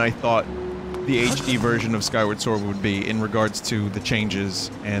more than I thought the HD version of Skyward Sword would be in regards to the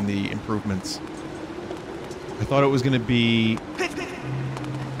changes and the improvements. I thought it was going to be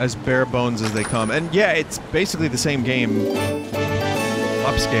as bare bones as they come. And yeah, it's basically the same game,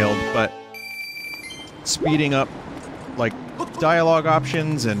 upscaled, but speeding up, like, dialogue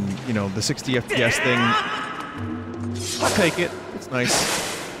options and, you know, the 60 FPS thing. I'll take it. It's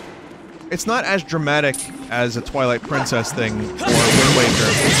nice. It's not as dramatic as a Twilight Princess thing or Wind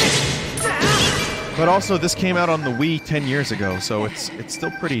Waker. But also, this came out on the Wii 10 years ago, so it's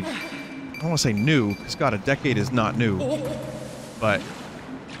still pretty... I don't want to say new, because God, a decade is not new. But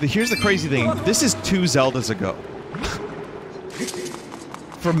here's the crazy thing. This is 2 Zeldas ago.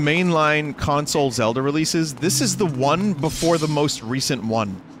 For mainline console Zelda releases, this is the one before the most recent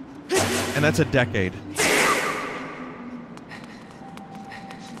one. And that's a decade.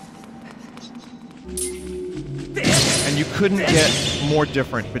 And you couldn't get more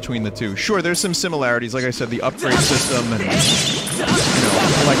different between the two. Sure, there's some similarities, like I said, the upgrade system and, you know,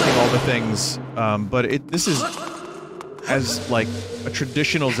 collecting all the things. But this is, as, like, a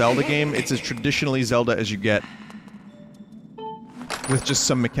traditional Zelda game, it's as traditionally Zelda as you get. With just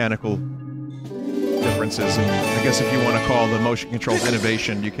some mechanical differences, and I guess if you want to call the motion controls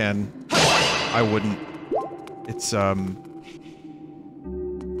innovation, you can. I wouldn't. It's,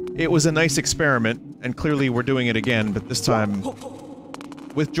 it was a nice experiment, and clearly we're doing it again, but this time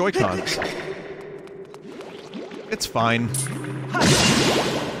with Joy-Cons. It's fine.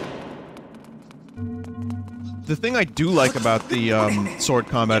 The thing I do like about the, sword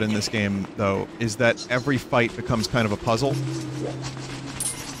combat in this game, though, is that every fight becomes kind of a puzzle.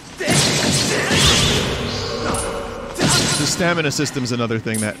 The stamina system's another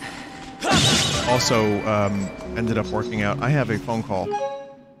thing that also, ended up working out. I have a phone call.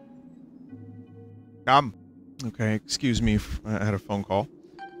 Okay, excuse me, I had a phone call.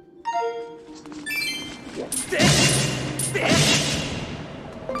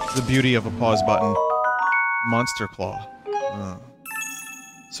 The beauty of a pause button. Monster Claw.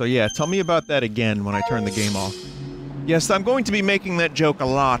 So yeah, tell me about that again when I turn the game off. Yes, I'm going to be making that joke a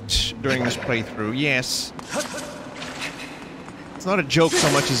lot during this playthrough, yes. It's not a joke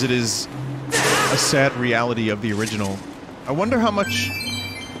so much as it is a sad reality of the original. I wonder how much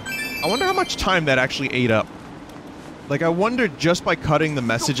time that actually ate up. Like, I wonder just by cutting the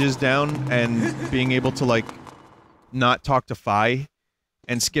messages down and being able to, like, not talk to Fi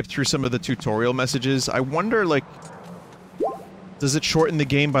and skip through some of the tutorial messages, I wonder, like, does it shorten the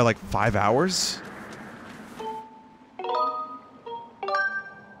game by, like, 5 hours?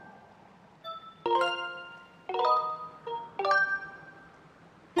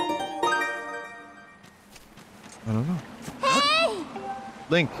 I don't know. Hey!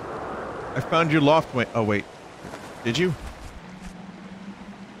 Link, I found your loft. Oh, wait. Did you?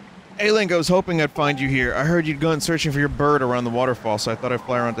 Hey, Link, I was hoping I'd find you here. I heard you'd gone searching for your bird around the waterfall, so I thought I'd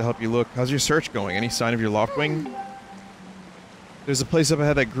fly around to help you look. How's your search going? Any sign of your loftwing? There's a place up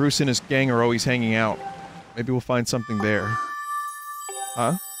ahead that Groose and his gang are always hanging out. Maybe we'll find something there.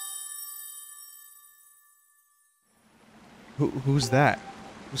 Huh? Who's that?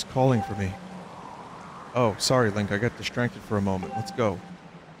 Who's calling for me? Oh, sorry, Link. I got distracted for a moment. Let's go.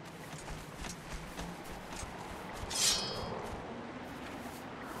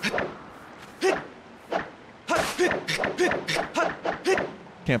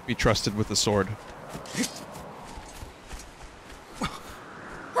 Can't be trusted with a sword.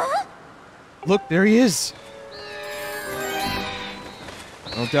 Look, there he is!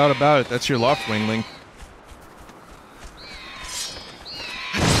 No doubt about it, that's your loftwing, Link.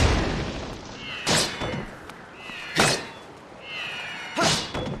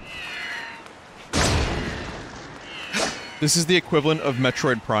 This is the equivalent of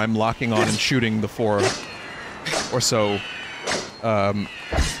Metroid Prime locking on and shooting the 4 or so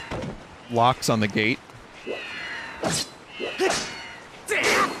locks on the gate.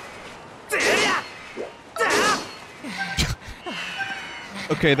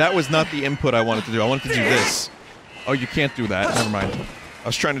 Okay, that was not the input I wanted to do. I wanted to do this. Oh, you can't do that. Never mind. I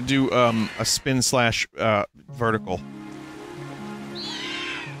was trying to do, a spin slash, vertical.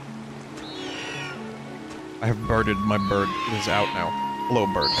 I have birded my bird. It is out now. Hello,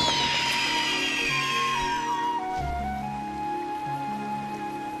 bird.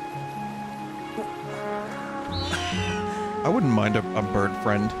 I wouldn't mind a bird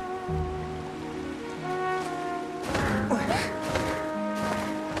friend.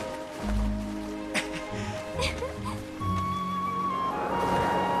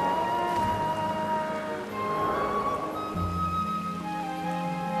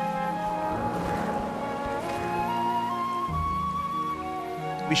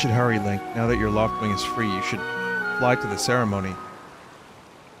 We should hurry, Link. Now that your Loftwing is free, you should fly to the ceremony.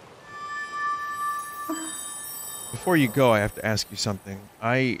 Before you go, I have to ask you something.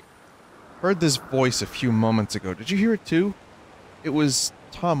 I heard this voice a few moments ago. Did you hear it too? It was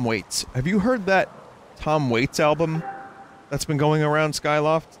Tom Waits. Have you heard that Tom Waits album that's been going around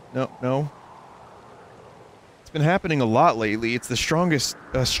Skyloft? No? It's been happening a lot lately. It's the strongest,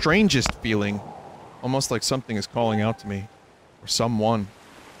 strangest feeling. Almost like something is calling out to me. Or someone.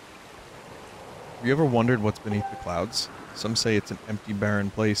 Have you ever wondered what's beneath the clouds? Some say it's an empty, barren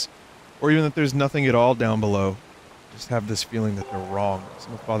place. Or even that there's nothing at all down below. Just have this feeling that they're wrong.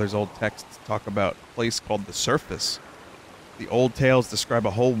 Some of Father's old texts talk about a place called the Surface. The old tales describe a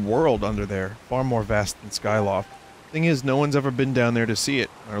whole world under there, far more vast than Skyloft. Thing is, no one's ever been down there to see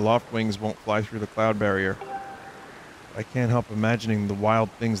it. Our loft wings won't fly through the cloud barrier. I can't help imagining the wild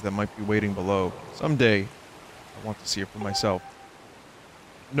things that might be waiting below. Someday, I want to see it for myself.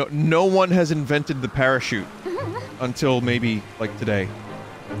 No one has invented the parachute until maybe, like, today.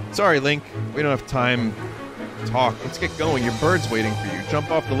 Sorry, Link. We don't have time to talk. Let's get going. Your bird's waiting for you. Jump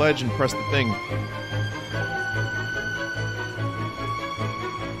off the ledge and press the thing.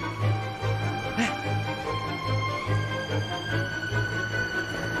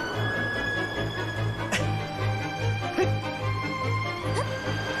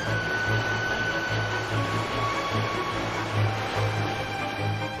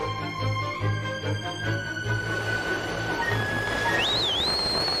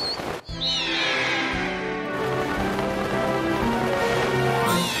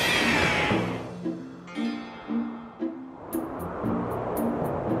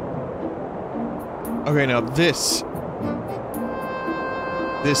 Okay, now this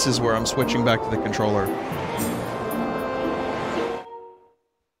is where I'm switching back to the controller.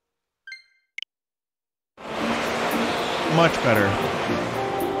 Much better.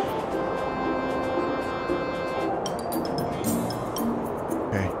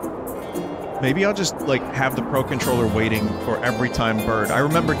 Okay. Maybe I'll just, like, have the Pro Controller waiting for every time Bird. I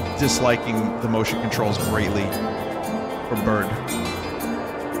remember disliking the motion controls greatly for Bird.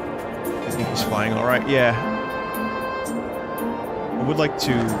 I think he's flying alright. Yeah. I would like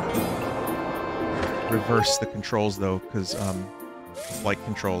to reverse the controls, though, because, flight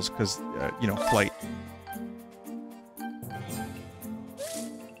controls, because, you know, flight.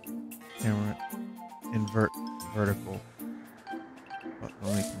 Camera. Invert vertical. But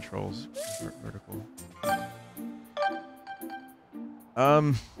only controls. Invert vertical.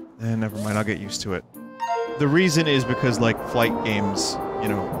 Never mind, I'll get used to it. The reason is because, like, flight games, you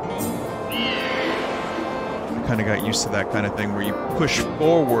know, I kind of got used to that kind of thing where you push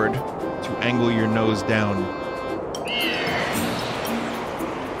forward to angle your nose down.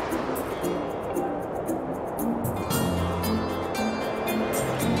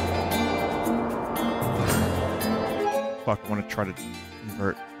 Fuck, I want to try to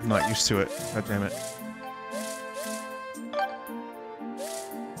invert. I'm not used to it. God damn it.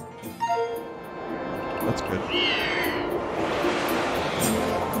 That's good.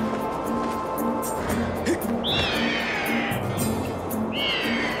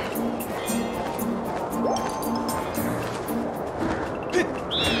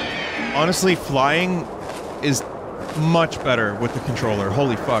 Honestly, flying is much better with the controller.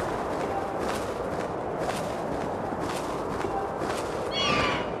 Holy fuck.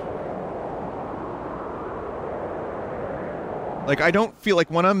 Like, I don't feel like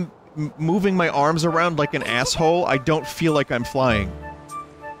when I'm moving my arms around like an asshole, I don't feel like I'm flying.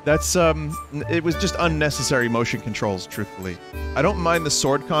 That's, it was just unnecessary motion controls, truthfully. I don't mind the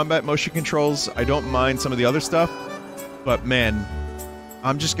sword combat motion controls, I don't mind some of the other stuff, but man,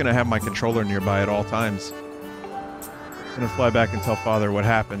 I'm just gonna have my controller nearby at all times. I'm gonna fly back and tell Father what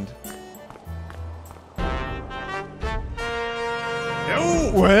happened.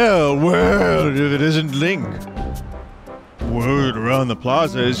 Well, if it isn't Link. Word around the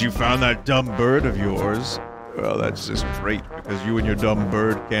plaza is you found that dumb bird of yours. Well, that's just great, because you and your dumb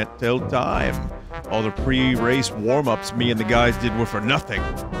bird can't tell time. All the pre-race warm-ups me and the guys did were for nothing.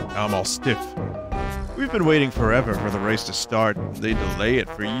 Now I'm all stiff. We've been waiting forever for the race to start. They delay it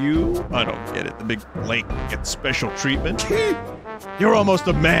for you? I don't get it. The big Link gets special treatment? You're almost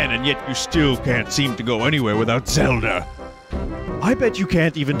a man, and yet you still can't seem to go anywhere without Zelda. I bet you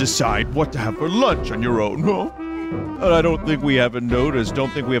can't even decide what to have for lunch on your own, huh? And I don't think we haven't noticed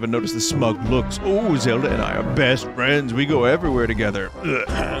the smug looks. Oh, Zelda and I are best friends. We go everywhere together.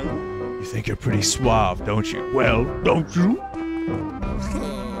 Ugh. You think you're pretty suave, don't you? Well, don't you?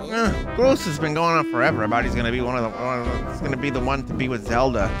 Gross has been going on forever about he's gonna be the one to be with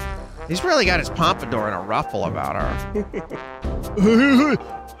Zelda. He's really got his pompadour in a ruffle about her.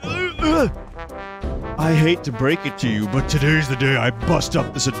 I hate to break it to you, but today's the day I bust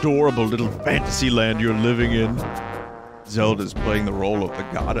up this adorable little fantasy land you're living in. Zelda's playing the role of the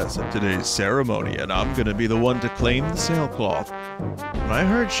goddess at today's ceremony, and I'm gonna be the one to claim the sailcloth. When I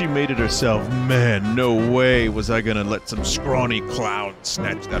heard she made it herself, man, no way was I gonna let some scrawny clown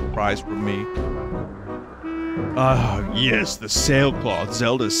snatch that prize from me. Ah, yes, the sailcloth,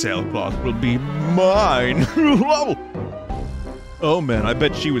 Zelda's sailcloth, will be mine! Whoa! Oh man, I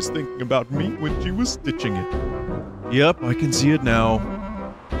bet she was thinking about me when she was stitching it. Yep, I can see it now.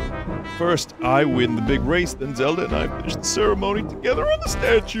 First, I win the big race, then Zelda and I finish the ceremony together on the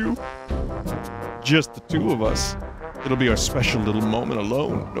statue. Just the two of us. It'll be our special little moment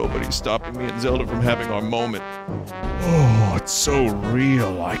alone. Nobody's stopping me and Zelda from having our moment. Oh, it's so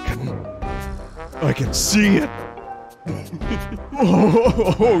real. I can see it.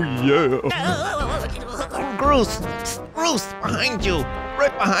 Oh, yeah. Gross, behind you,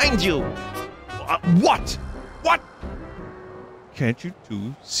 right behind you. What? What? Can't you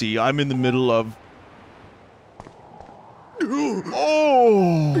two see I'm in the middle of...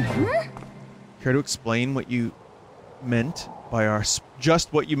 Oh! Care to explain what you meant by our...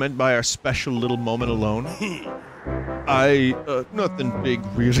 just what you meant by our special little moment alone? Nothing big,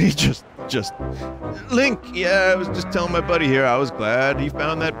 really, just... Link, yeah, I was just telling my buddy here I was glad he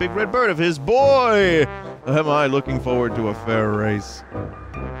found that big red bird of his. Boy, am I looking forward to a fair race.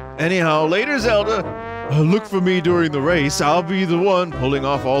 Anyhow, later, Zelda. Look for me during the race. I'll be the one pulling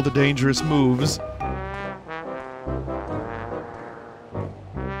off all the dangerous moves.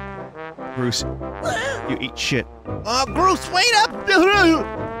 Bruce, you eat shit. Oh, Groose, wait up!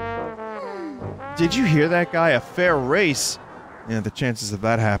 Did you hear that guy? A fair race? Yeah, the chances of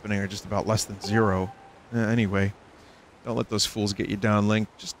that happening are just about less than 0. Anyway, don't let those fools get you down, Link.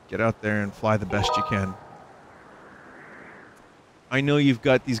 Just get out there and fly the best you can. I know you've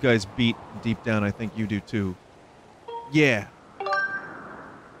got these guys beat deep down. I think you do too. Yeah.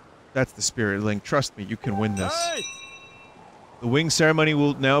 That's the spirit, Link. Trust me, you can win this. Hey! The wing ceremony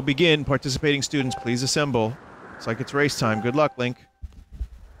will now begin. Participating students, please assemble. Looks like it's race time. Good luck, Link.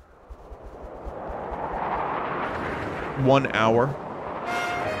 1 hour.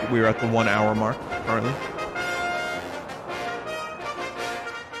 We're at the 1 hour mark currently.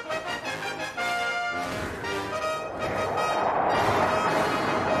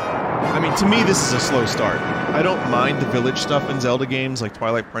 I mean, to me, this is a slow start. I don't mind the village stuff in Zelda games, like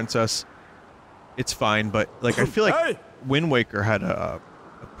Twilight Princess. It's fine, but, like, I feel like Wind Waker had a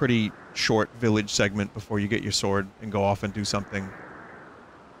pretty short village segment before you get your sword and go off and do something.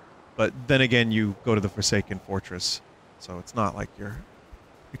 But then again, you go to the Forsaken Fortress, so it's not like you're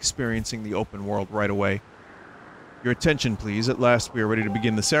experiencing the open world right away. Your attention, please. At last, we are ready to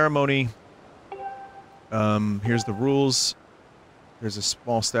begin the ceremony. Here's the rules. There's a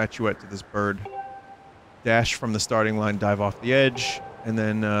small statuette to this bird. Dash from the starting line, dive off the edge, and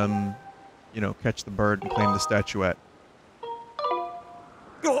then, you know, catch the bird and claim the statuette.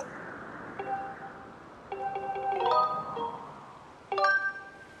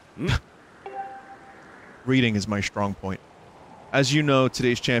 Reading is my strong point. As you know,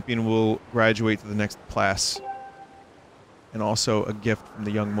 today's champion will graduate to the next class. And also a gift from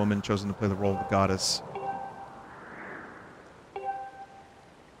the young woman chosen to play the role of the goddess.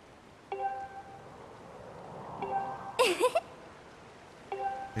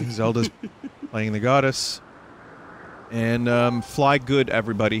 Zelda's playing the goddess. And fly good,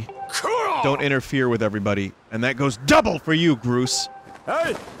 everybody. Don't interfere with everybody. And that goes double for you, Groose.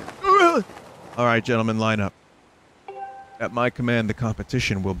 Hey! Alright, gentlemen, line up. At my command, the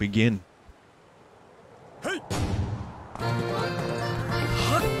competition will begin. Hey!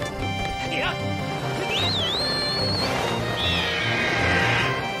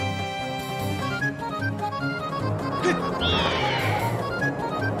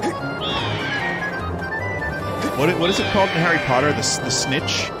 What is it called in Harry Potter? The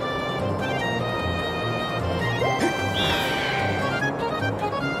snitch?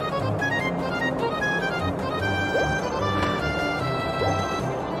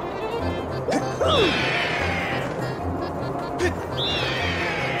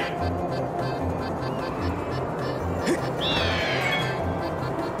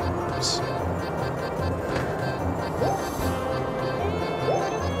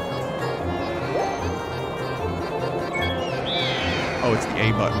 Oh, it's the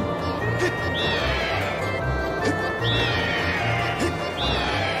A button.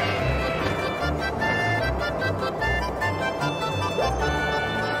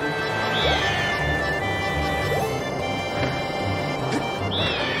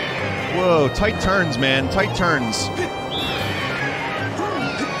 Whoa, tight turns, man. Tight turns.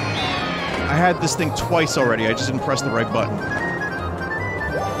 I had this thing twice already. I just didn't press the right button.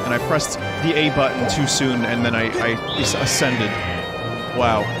 And I pressed the A button too soon, and then I ascended.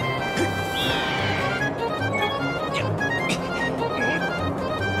 Wow.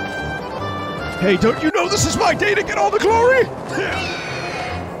 Hey, don't you know this is my day to get all the glory?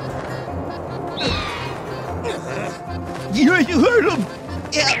 Yeah, you heard him!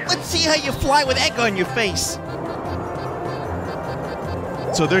 Yeah, let's see how you fly with egg on your face.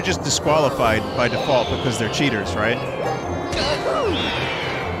 So they're just disqualified by default because they're cheaters, right?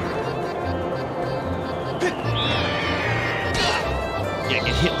 Yeah,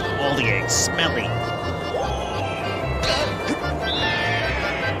 get hit with all the eggs. Smelly.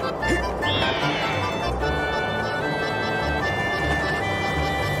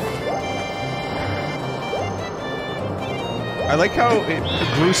 I like how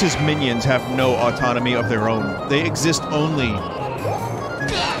Bruce's minions have no autonomy of their own. They exist only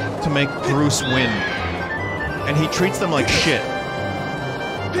to make Bruce win. And he treats them like shit.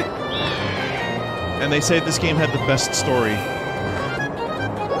 And they say this game had the best story.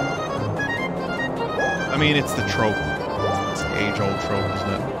 I mean, it's the trope. It's the age-old trope, isn't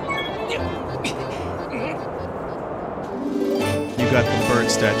it? You got the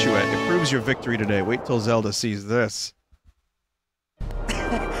bird statuette. It proves your victory today. Wait till Zelda sees this.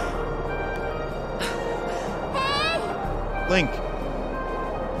 Link. I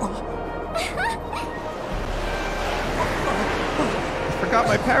forgot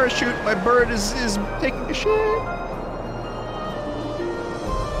my parachute. My bird is taking a shit.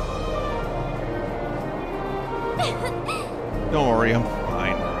 Don't worry, I'm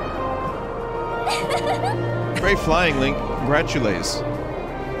fine. Great flying, Link. Congratulations.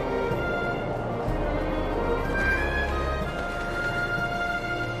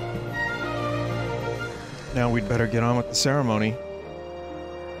 Now we'd better get on with the ceremony.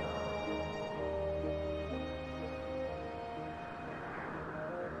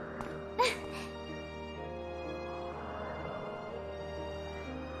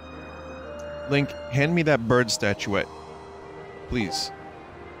 Link, hand me that bird statuette. Please.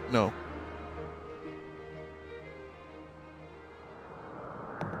 No.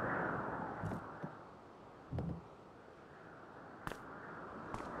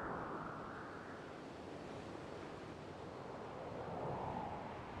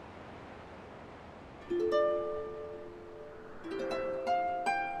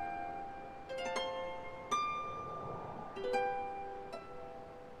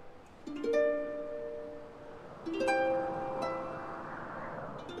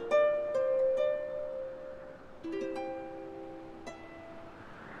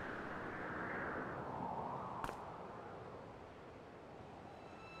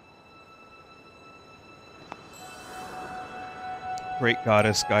 Great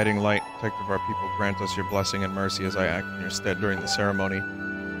goddess, guiding light, protector of our people, grant us your blessing and mercy as I act in your stead during the ceremony.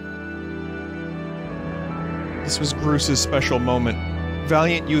 This was Bruce's special moment.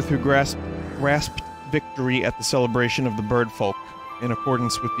 Valiant youth who grasped victory at the celebration of the bird folk, in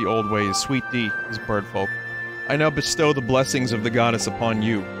accordance with the old ways. Sweet D is bird folk. I now bestow the blessings of the goddess upon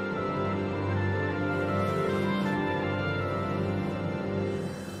you.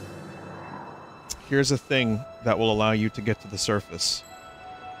 Here's a thing that will allow you to get to the surface.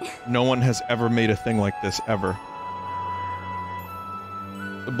 No one has ever made a thing like this, ever.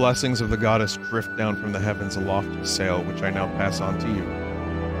 The blessings of the goddess drift down from the heavens aloft to sail, which I now pass on to you.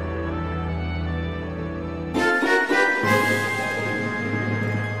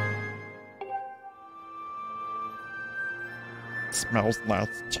 Smells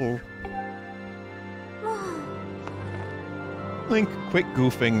nice too. Link, quit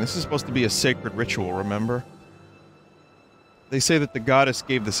goofing. This is supposed to be a sacred ritual, remember? They say that the goddess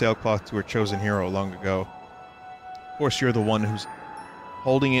gave the sailcloth to her chosen hero long ago. Of course, you're the one who's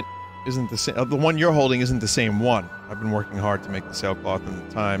holding it isn't the same. The one you're holding isn't the same one. I've been working hard to make the sailcloth in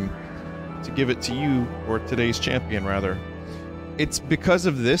the time to give it to you, or today's champion, rather. It's because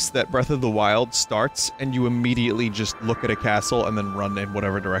of this that Breath of the Wild starts, and you immediately just look at a castle and then run in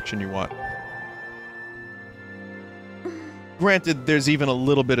whatever direction you want. Granted, there's even a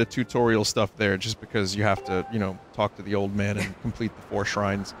little bit of tutorial stuff there, just because you have to, you know, talk to the old man and complete the 4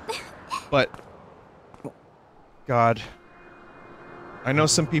 shrines. But, God, I know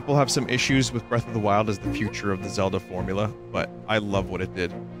some people have some issues with Breath of the Wild as the future of the Zelda formula, but I love what it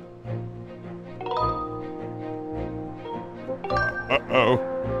did. Uh-oh.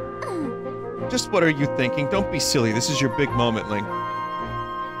 Just what are you thinking? Don't be silly. This is your big moment, Link.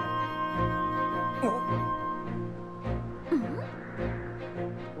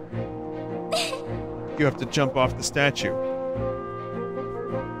 You have to jump off the statue.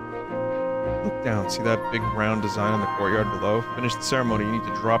 Look down. See that big round design in the courtyard below? Finish the ceremony. You need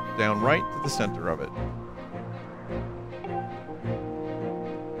to drop down right to the center of it.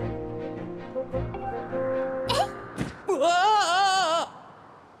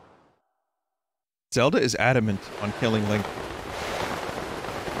 Zelda is adamant on killing Link.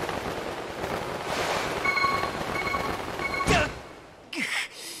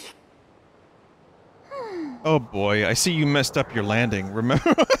 Oh boy, I see you messed up your landing,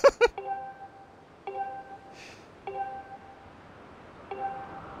 remember?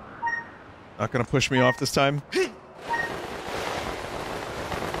 Not gonna push me off this time?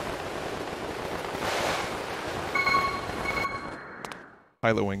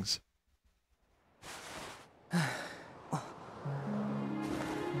 Pilot wings.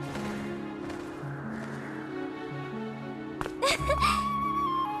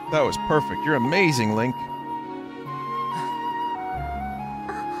 That was perfect. You're amazing, Link.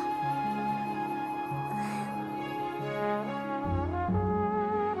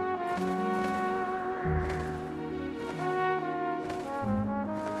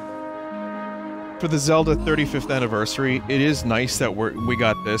 For the Zelda 35th anniversary, it is nice that we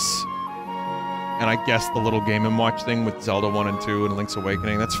got this. And I guess the little Game & Watch thing with Zelda 1 and 2 and Link's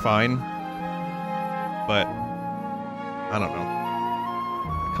Awakening, that's fine. But, I don't know.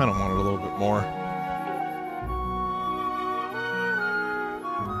 I kind of wanted a little bit more.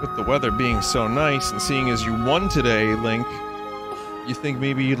 With the weather being so nice, and seeing as you won today, Link, you think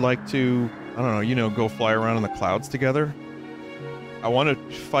maybe you'd like to, I don't know, you know, go fly around in the clouds together? I want to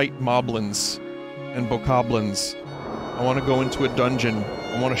fight moblins and bokoblins. I want to go into a dungeon.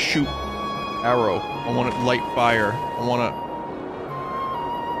 I want to shoot arrow. I want to light fire. I want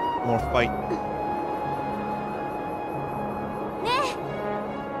to fight.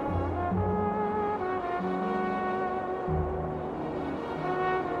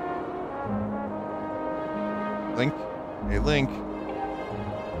 Link? Hey, Link.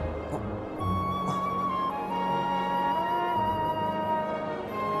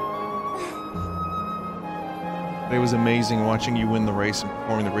 It was amazing watching you win the race and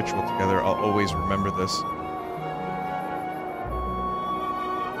performing the ritual together. I'll always remember this.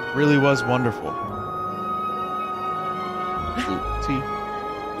 It really was wonderful. Ooh, tea.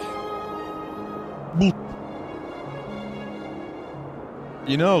 Boop.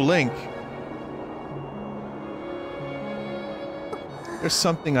 You know, Link, there's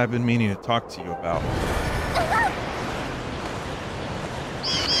something I've been meaning to talk to you about.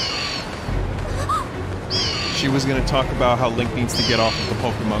 She was going to talk about how Link needs to get off of the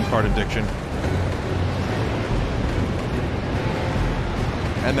Pokemon card addiction.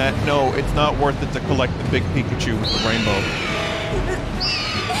 And that, no, it's not worth it to collect the big Pikachu with the rainbow.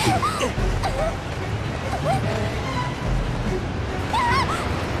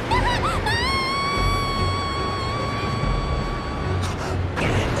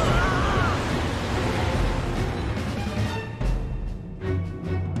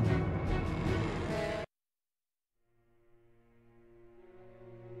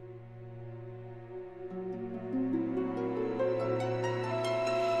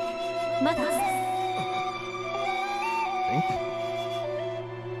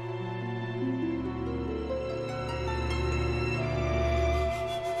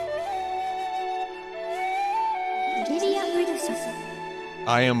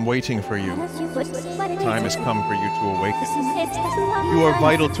 I am waiting for you. The time has come for you to awaken. You are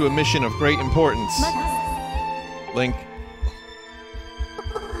vital to a mission of great importance. Link.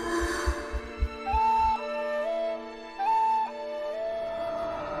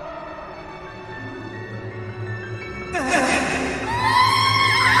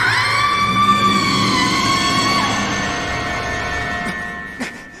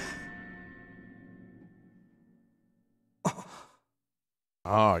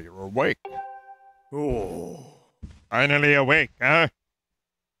 Ah, you're awake. Oh. Finally awake, huh?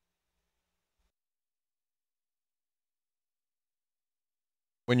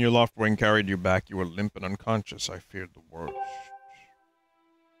 When your loft wing carried you back, you were limp and unconscious. I feared the worst.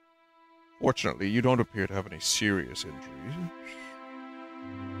 Fortunately, you don't appear to have any serious injuries.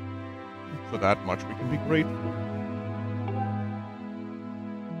 For that much, we can be grateful.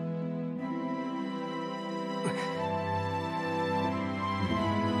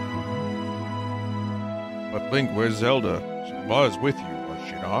 But Link, where's Zelda? She was with you, was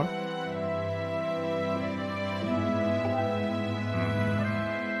she not?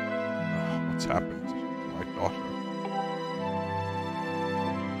 What's happened to my daughter?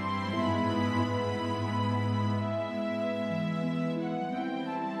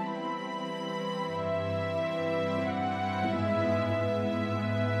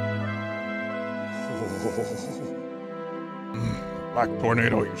 Black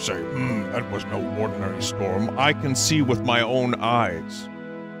tornado, you say? That was no ordinary storm. I can see with my own eyes.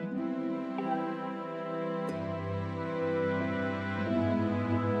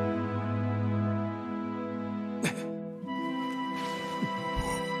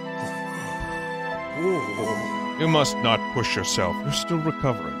 You must not push yourself. You're still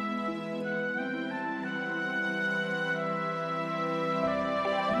recovering.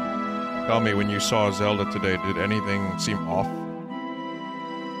 Tell me, when you saw Zelda today, did anything seem off?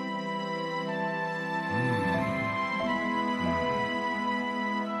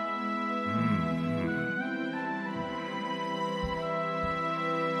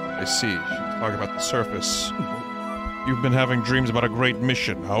 I see. She's talking about the surface. You've been having dreams about a great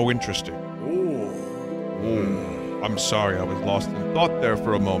mission. How interesting. I'm sorry, I was lost in thought there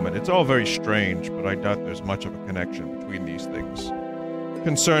for a moment. It's all very strange, but I doubt there's much of a connection between these things.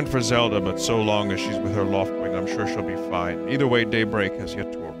 Concerned for Zelda, but so long as she's with her Loftwing, I'm sure she'll be fine. Either way, daybreak has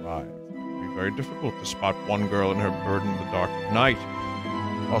yet to arrive. It'll be very difficult to spot one girl and her burden in the dark of night.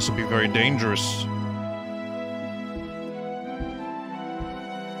 It'll also be very dangerous.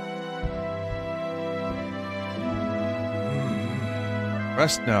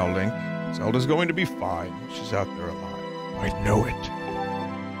 Rest now, Link. Zelda's going to be fine. She's out there alive. I know it.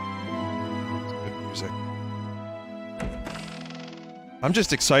 It's good music. I'm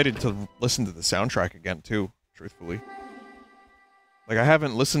just excited to listen to the soundtrack again, too, truthfully. Like, I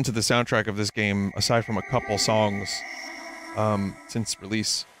haven't listened to the soundtrack of this game, aside from a couple songs, since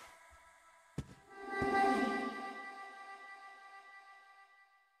release.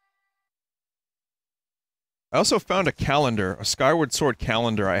 I also found a calendar, a Skyward Sword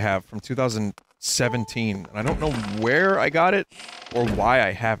calendar I have from 2017, and I don't know where I got it, or why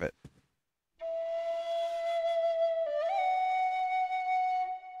I have it.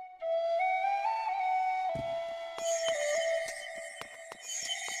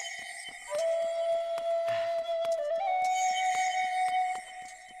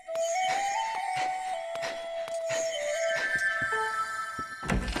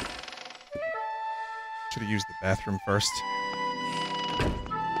 Should have used the bathroom first.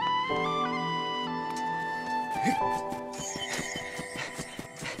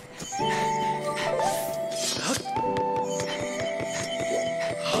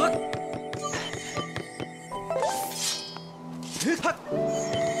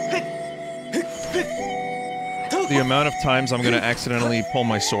 The amount of times I'm gonna accidentally pull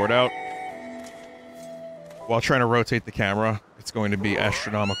my sword out while trying to rotate the camera, it's going to be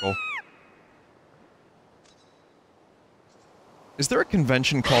astronomical. Is there a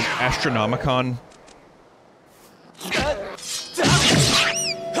convention called Astronomicon?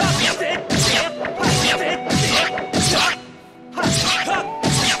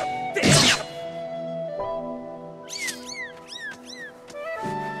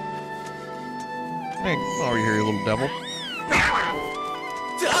 Hey, come over here, you little devil.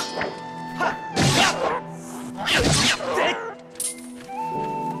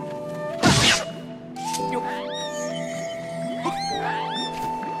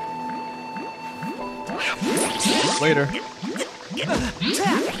 Later.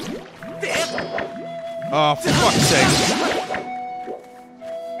 Oh, for fuck's sake.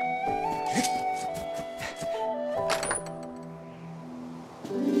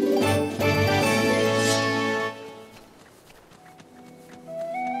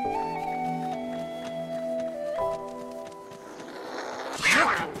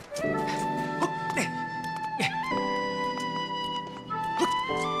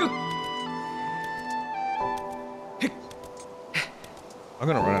 I'm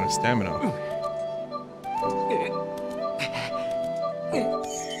gonna run out of stamina.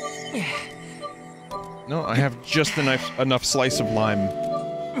 No, I have just enough slice of lime.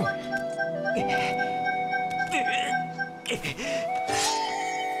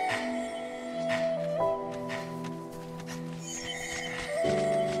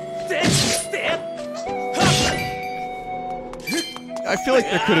 I feel like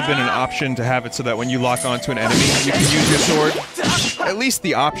there could have been an option to have it so that when you lock onto an enemy, you can use your sword. At least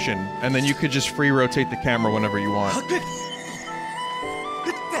the option, and then you could just free rotate the camera whenever you want.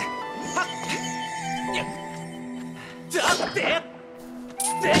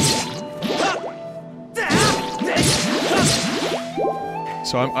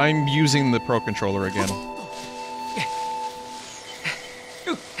 So I'm using the Pro Controller again.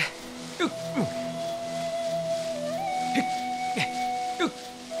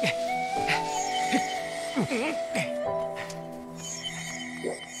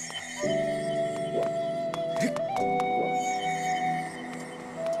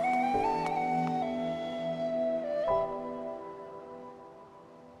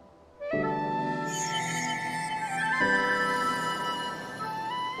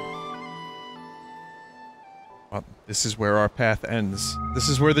 Well, this is where our path ends. This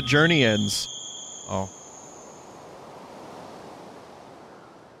is where the journey ends. Oh.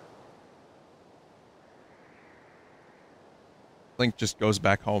 Link just goes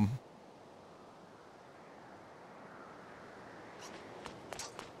back home.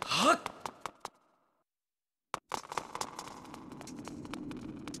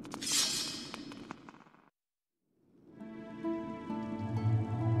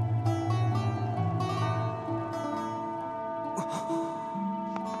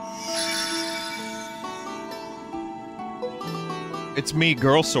 It's me,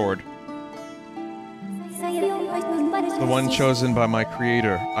 Girl Sword. The one chosen by my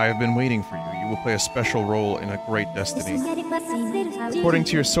creator. I have been waiting for you. You will play a special role in a great destiny. According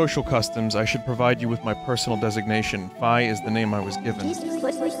to your social customs, I should provide you with my personal designation. Phi is the name I was given.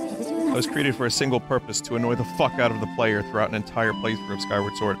 I was created for a single purpose, to annoy the fuck out of the player throughout an entire playthrough of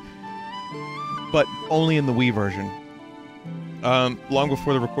Skyward Sword. But only in the Wii version. Long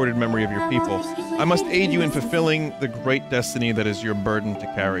before the recorded memory of your people. I must aid you in fulfilling the great destiny that is your burden to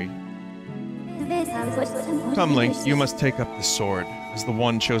carry. Come, Link, you must take up the sword. As the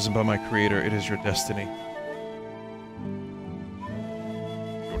one chosen by my creator, it is your destiny.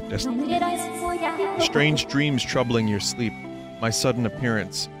 Your destiny. Strange dreams troubling your sleep. My sudden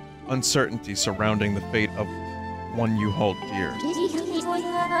appearance. Uncertainty surrounding the fate of one you hold dear.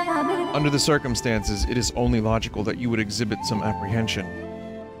 Under the circumstances, it is only logical that you would exhibit some apprehension.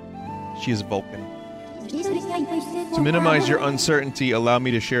 She is Vulcan. To minimize your uncertainty, allow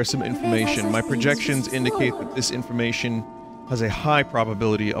me to share some information. My projections indicate that this information has a high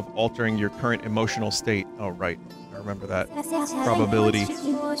probability of altering your current emotional state. Oh, right. I remember that. Probability.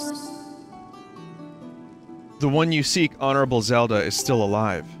 The one you seek, Honorable Zelda, is still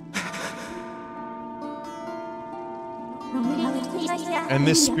alive. And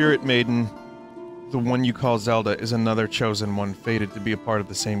this spirit maiden, the one you call Zelda, is another chosen one fated to be a part of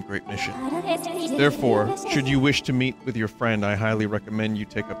the same great mission. Therefore, should you wish to meet with your friend, I highly recommend you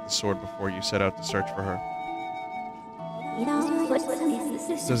take up the sword before you set out to search for her.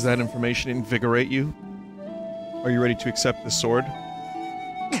 Does that information invigorate you? Are you ready to accept the sword?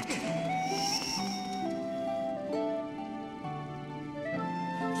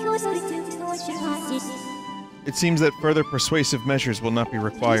 It seems that further persuasive measures will not be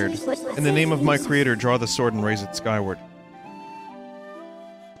required. In the name of my creator, draw the sword and raise it skyward.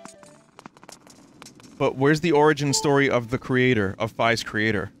 But where's the origin story of the creator, of Phi's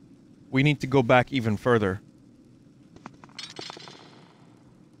creator? We need to go back even further.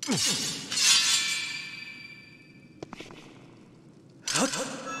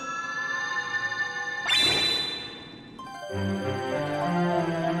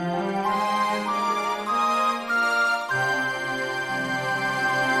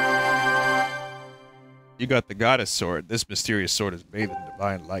 You got the goddess sword. This mysterious sword is bathed in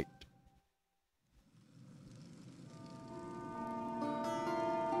divine light.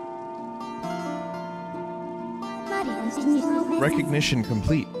 Recognition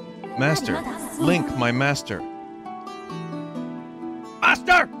complete. Master. Link, my master.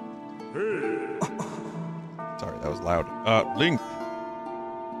 Master! Sorry, that was loud. Link.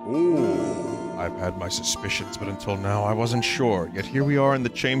 Oh. I've had my suspicions, but until now I wasn't sure. Yet here we are in the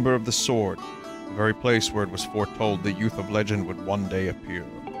Chamber of the Sword. The very place where it was foretold the youth of legend would one day appear.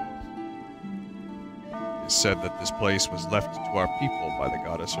 It is said that this place was left to our people by the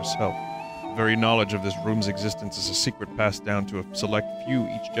goddess herself. The very knowledge of this room's existence is a secret passed down to a select few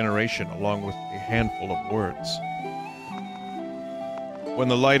each generation, along with a handful of words. When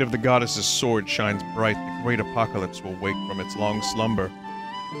the light of the goddess's sword shines bright, the great apocalypse will wake from its long slumber.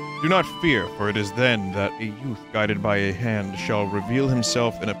 Do not fear, for it is then that a youth guided by a hand shall reveal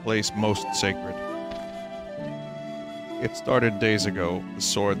himself in a place most sacred. It started days ago. The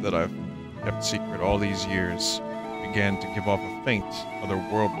sword that I've kept secret all these years began to give off a faint,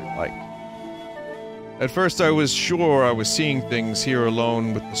 otherworldly light. At first I was sure I was seeing things here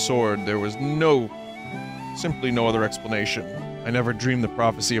alone with the sword. There was simply no other explanation. I never dreamed the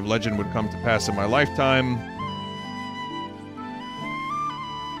prophecy of legend would come to pass in my lifetime.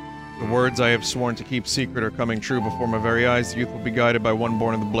 The words I have sworn to keep secret are coming true before my very eyes. The youth will be guided by one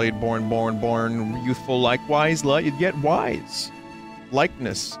born in the blade, born, youthful likewise, yet wise.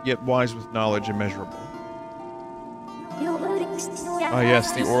 Likeness, yet wise with knowledge immeasurable. Ah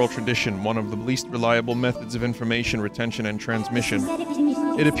yes, the oral tradition, one of the least reliable methods of information retention and transmission.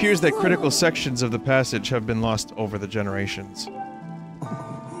 It appears that critical sections of the passage have been lost over the generations.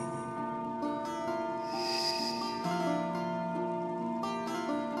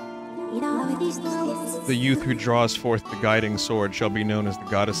 The youth who draws forth the guiding sword shall be known as the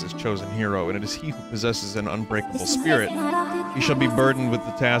goddess's chosen hero, and it is he who possesses an unbreakable spirit. He shall be burdened with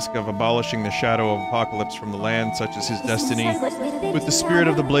the task of abolishing the shadow of apocalypse from the land, such as his destiny. With the spirit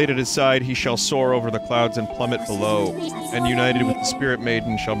of the blade at his side, he shall soar over the clouds and plummet below, and united with the spirit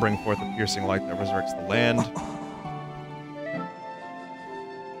maiden shall bring forth a piercing light that resurrects the land.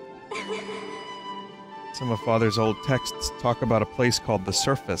 Some of Father's old texts talk about a place called the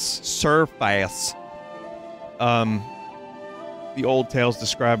Surface. Surface! The old tales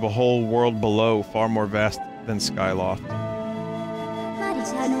describe a whole world below, far more vast than Skyloft.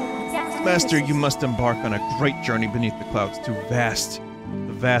 Master, you must embark on a great journey beneath the clouds to the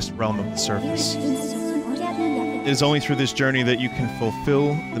vast realm of the surface. It is only through this journey that you can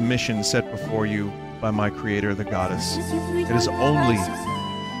fulfill the mission set before you by my creator, the goddess. It is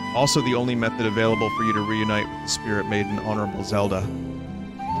also the only method available for you to reunite with the spirit maiden, Honorable Zelda.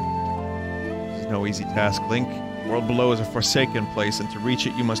 This is no easy task, Link. The world below is a forsaken place, and to reach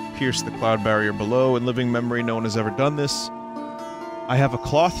it you must pierce the cloud barrier below. In living memory, no one has ever done this. I have a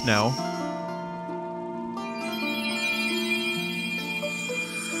cloth now.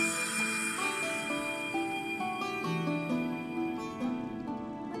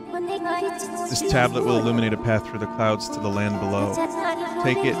 This tablet will illuminate a path through the clouds to the land below.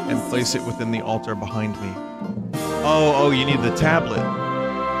 Take it and place it within the altar behind me. Oh, you need the tablet.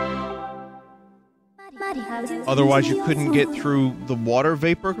 Otherwise you couldn't get through the water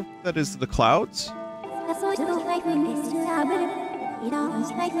vapor that is the clouds?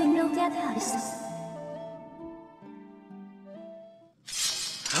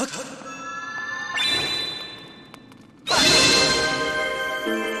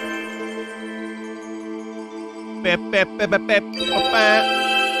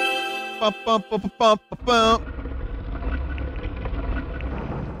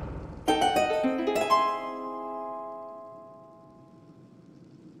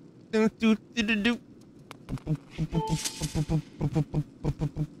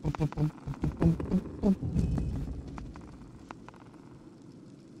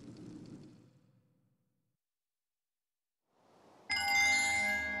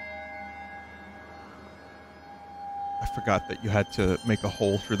 I forgot that you had to make a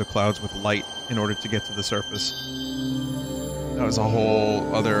hole through the clouds with light in order to get to the surface. That was a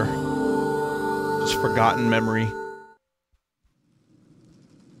whole other just forgotten memory.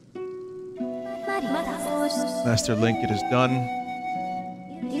 Master Link, it is done.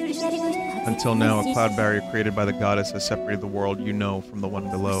 Until now, a cloud barrier created by the goddess has separated the world you know from the one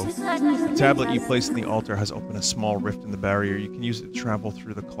below. The tablet you placed in the altar has opened a small rift in the barrier. You can use it to travel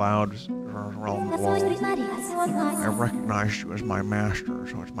through the clouds realm below. I recognize you as my master,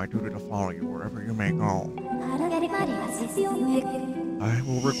 so it's my duty to follow you wherever you may go. I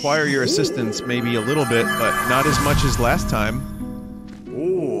will require your assistance, maybe a little bit, but not as much as last time.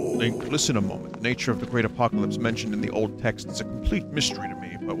 Link, listen a moment. The nature of the great apocalypse mentioned in the old text is a complete mystery to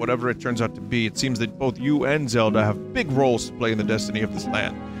me, but whatever it turns out to be, it seems that both you and Zelda have big roles to play in the destiny of this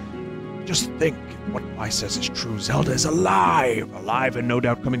land. Just think, if what I says is true, Zelda is alive! Alive and no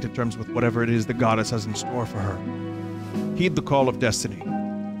doubt coming to terms with whatever it is the goddess has in store for her. Heed the call of destiny.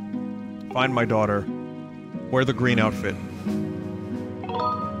 Find my daughter. Wear the green outfit.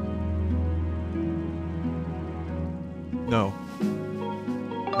 No.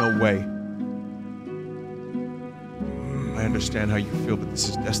 No way. I understand how you feel, but this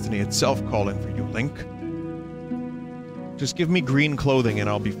is destiny itself calling for you, Link. Just give me green clothing and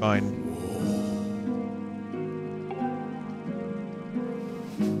I'll be fine.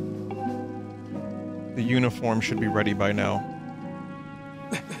 The uniform should be ready by now.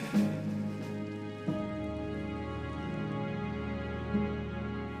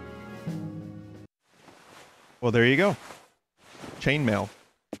 Well, there you go. Chainmail.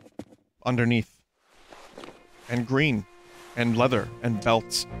 Underneath. And green. And leather. And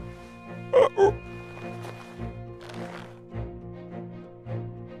belts.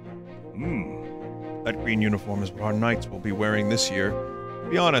 That green uniform is what our knights will be wearing this year. To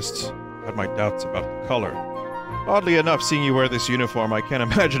be honest, I had my doubts about the color. Oddly enough, seeing you wear this uniform, I can't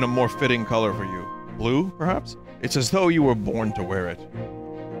imagine a more fitting color for you. Blue, perhaps? It's as though you were born to wear it.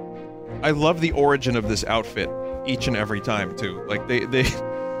 I love the origin of this outfit each and every time, too. Like,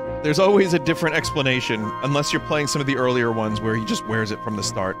 there's always a different explanation, unless you're playing some of the earlier ones where he just wears it from the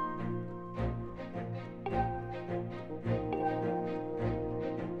start.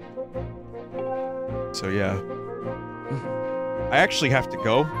 So yeah. I actually have to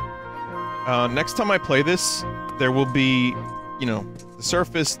go. Next time I play this, there will be, you know, the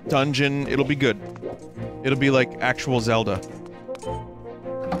surface, dungeon, it'll be good. It'll be like actual Zelda.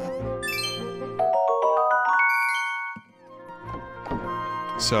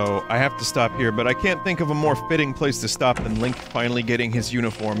 So, I have to stop here, but I can't think of a more fitting place to stop than Link finally getting his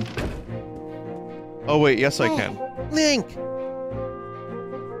uniform. Oh wait, yes I can. Link!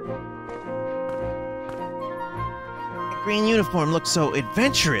 The green uniform looks so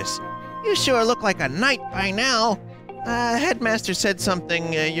adventurous. You sure look like a knight by now. Headmaster said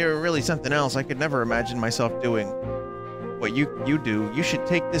something, you're really something else I could never imagine myself doing. What you do, you should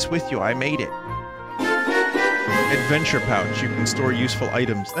take this with you, I made it. Adventure pouch. You can store useful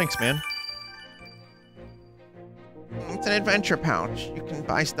items. Thanks, man. It's an adventure pouch. You can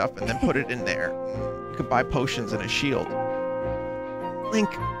buy stuff and then put it in there. You could buy potions and a shield. Link,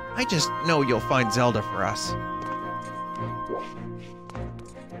 I just know you'll find Zelda for us.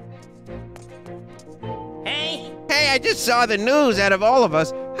 Hey! Hey, I just saw the news out of all of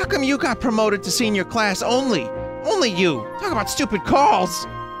us. How come you got promoted to senior class only? Only you. Talk about stupid calls.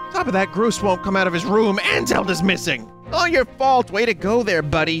 Top of that, Groose won't come out of his room and Zelda's missing. All your fault. Way to go there,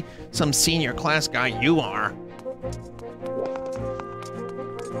 buddy. Some senior class guy you are.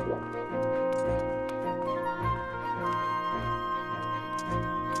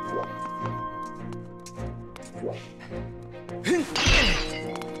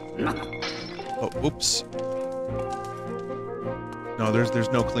 Oh, oops. No, there's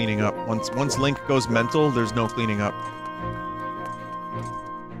no cleaning up. Once Link goes mental, there's no cleaning up.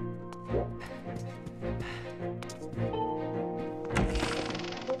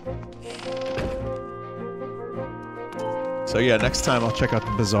 So yeah, next time I'll check out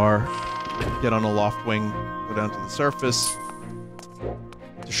the bazaar, get on a loft wing, go down to the surface,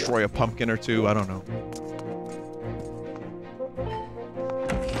 destroy a pumpkin or two, I don't know.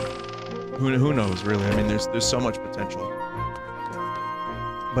 Who knows, really? I mean, there's so much potential.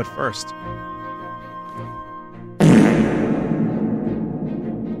 But first...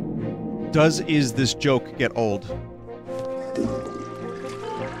 Is this joke get old?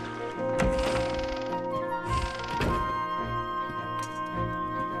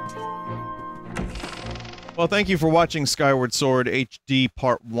 Well, thank you for watching Skyward Sword HD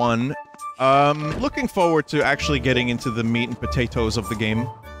Part 1. Looking forward to actually getting into the meat and potatoes of the game.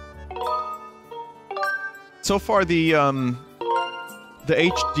 So far, the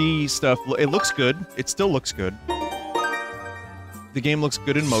HD stuff, it looks good. It still looks good. The game looks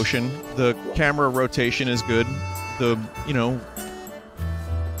good in motion. The camera rotation is good. The, you know,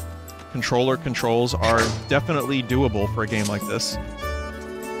 controller controls are definitely doable for a game like this.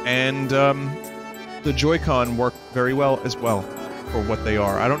 And, the Joy-Con work very well as well for what they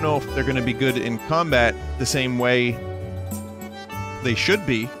are. I don't know if they're going to be good in combat the same way they should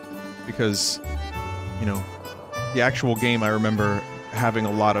be, because, you know, the actual game I remember having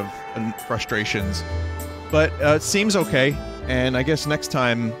a lot of frustrations. But it seems okay, and I guess next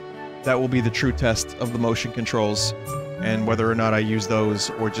time that will be the true test of the motion controls and whether or not I use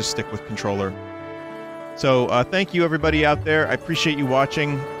those or just stick with controller. So, thank you everybody out there. I appreciate you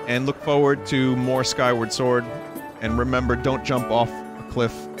watching, and look forward to more Skyward Sword. And remember, don't jump off a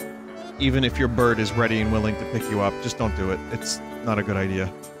cliff, even if your bird is ready and willing to pick you up. Just don't do it. It's not a good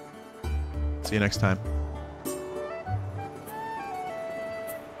idea. See you next time.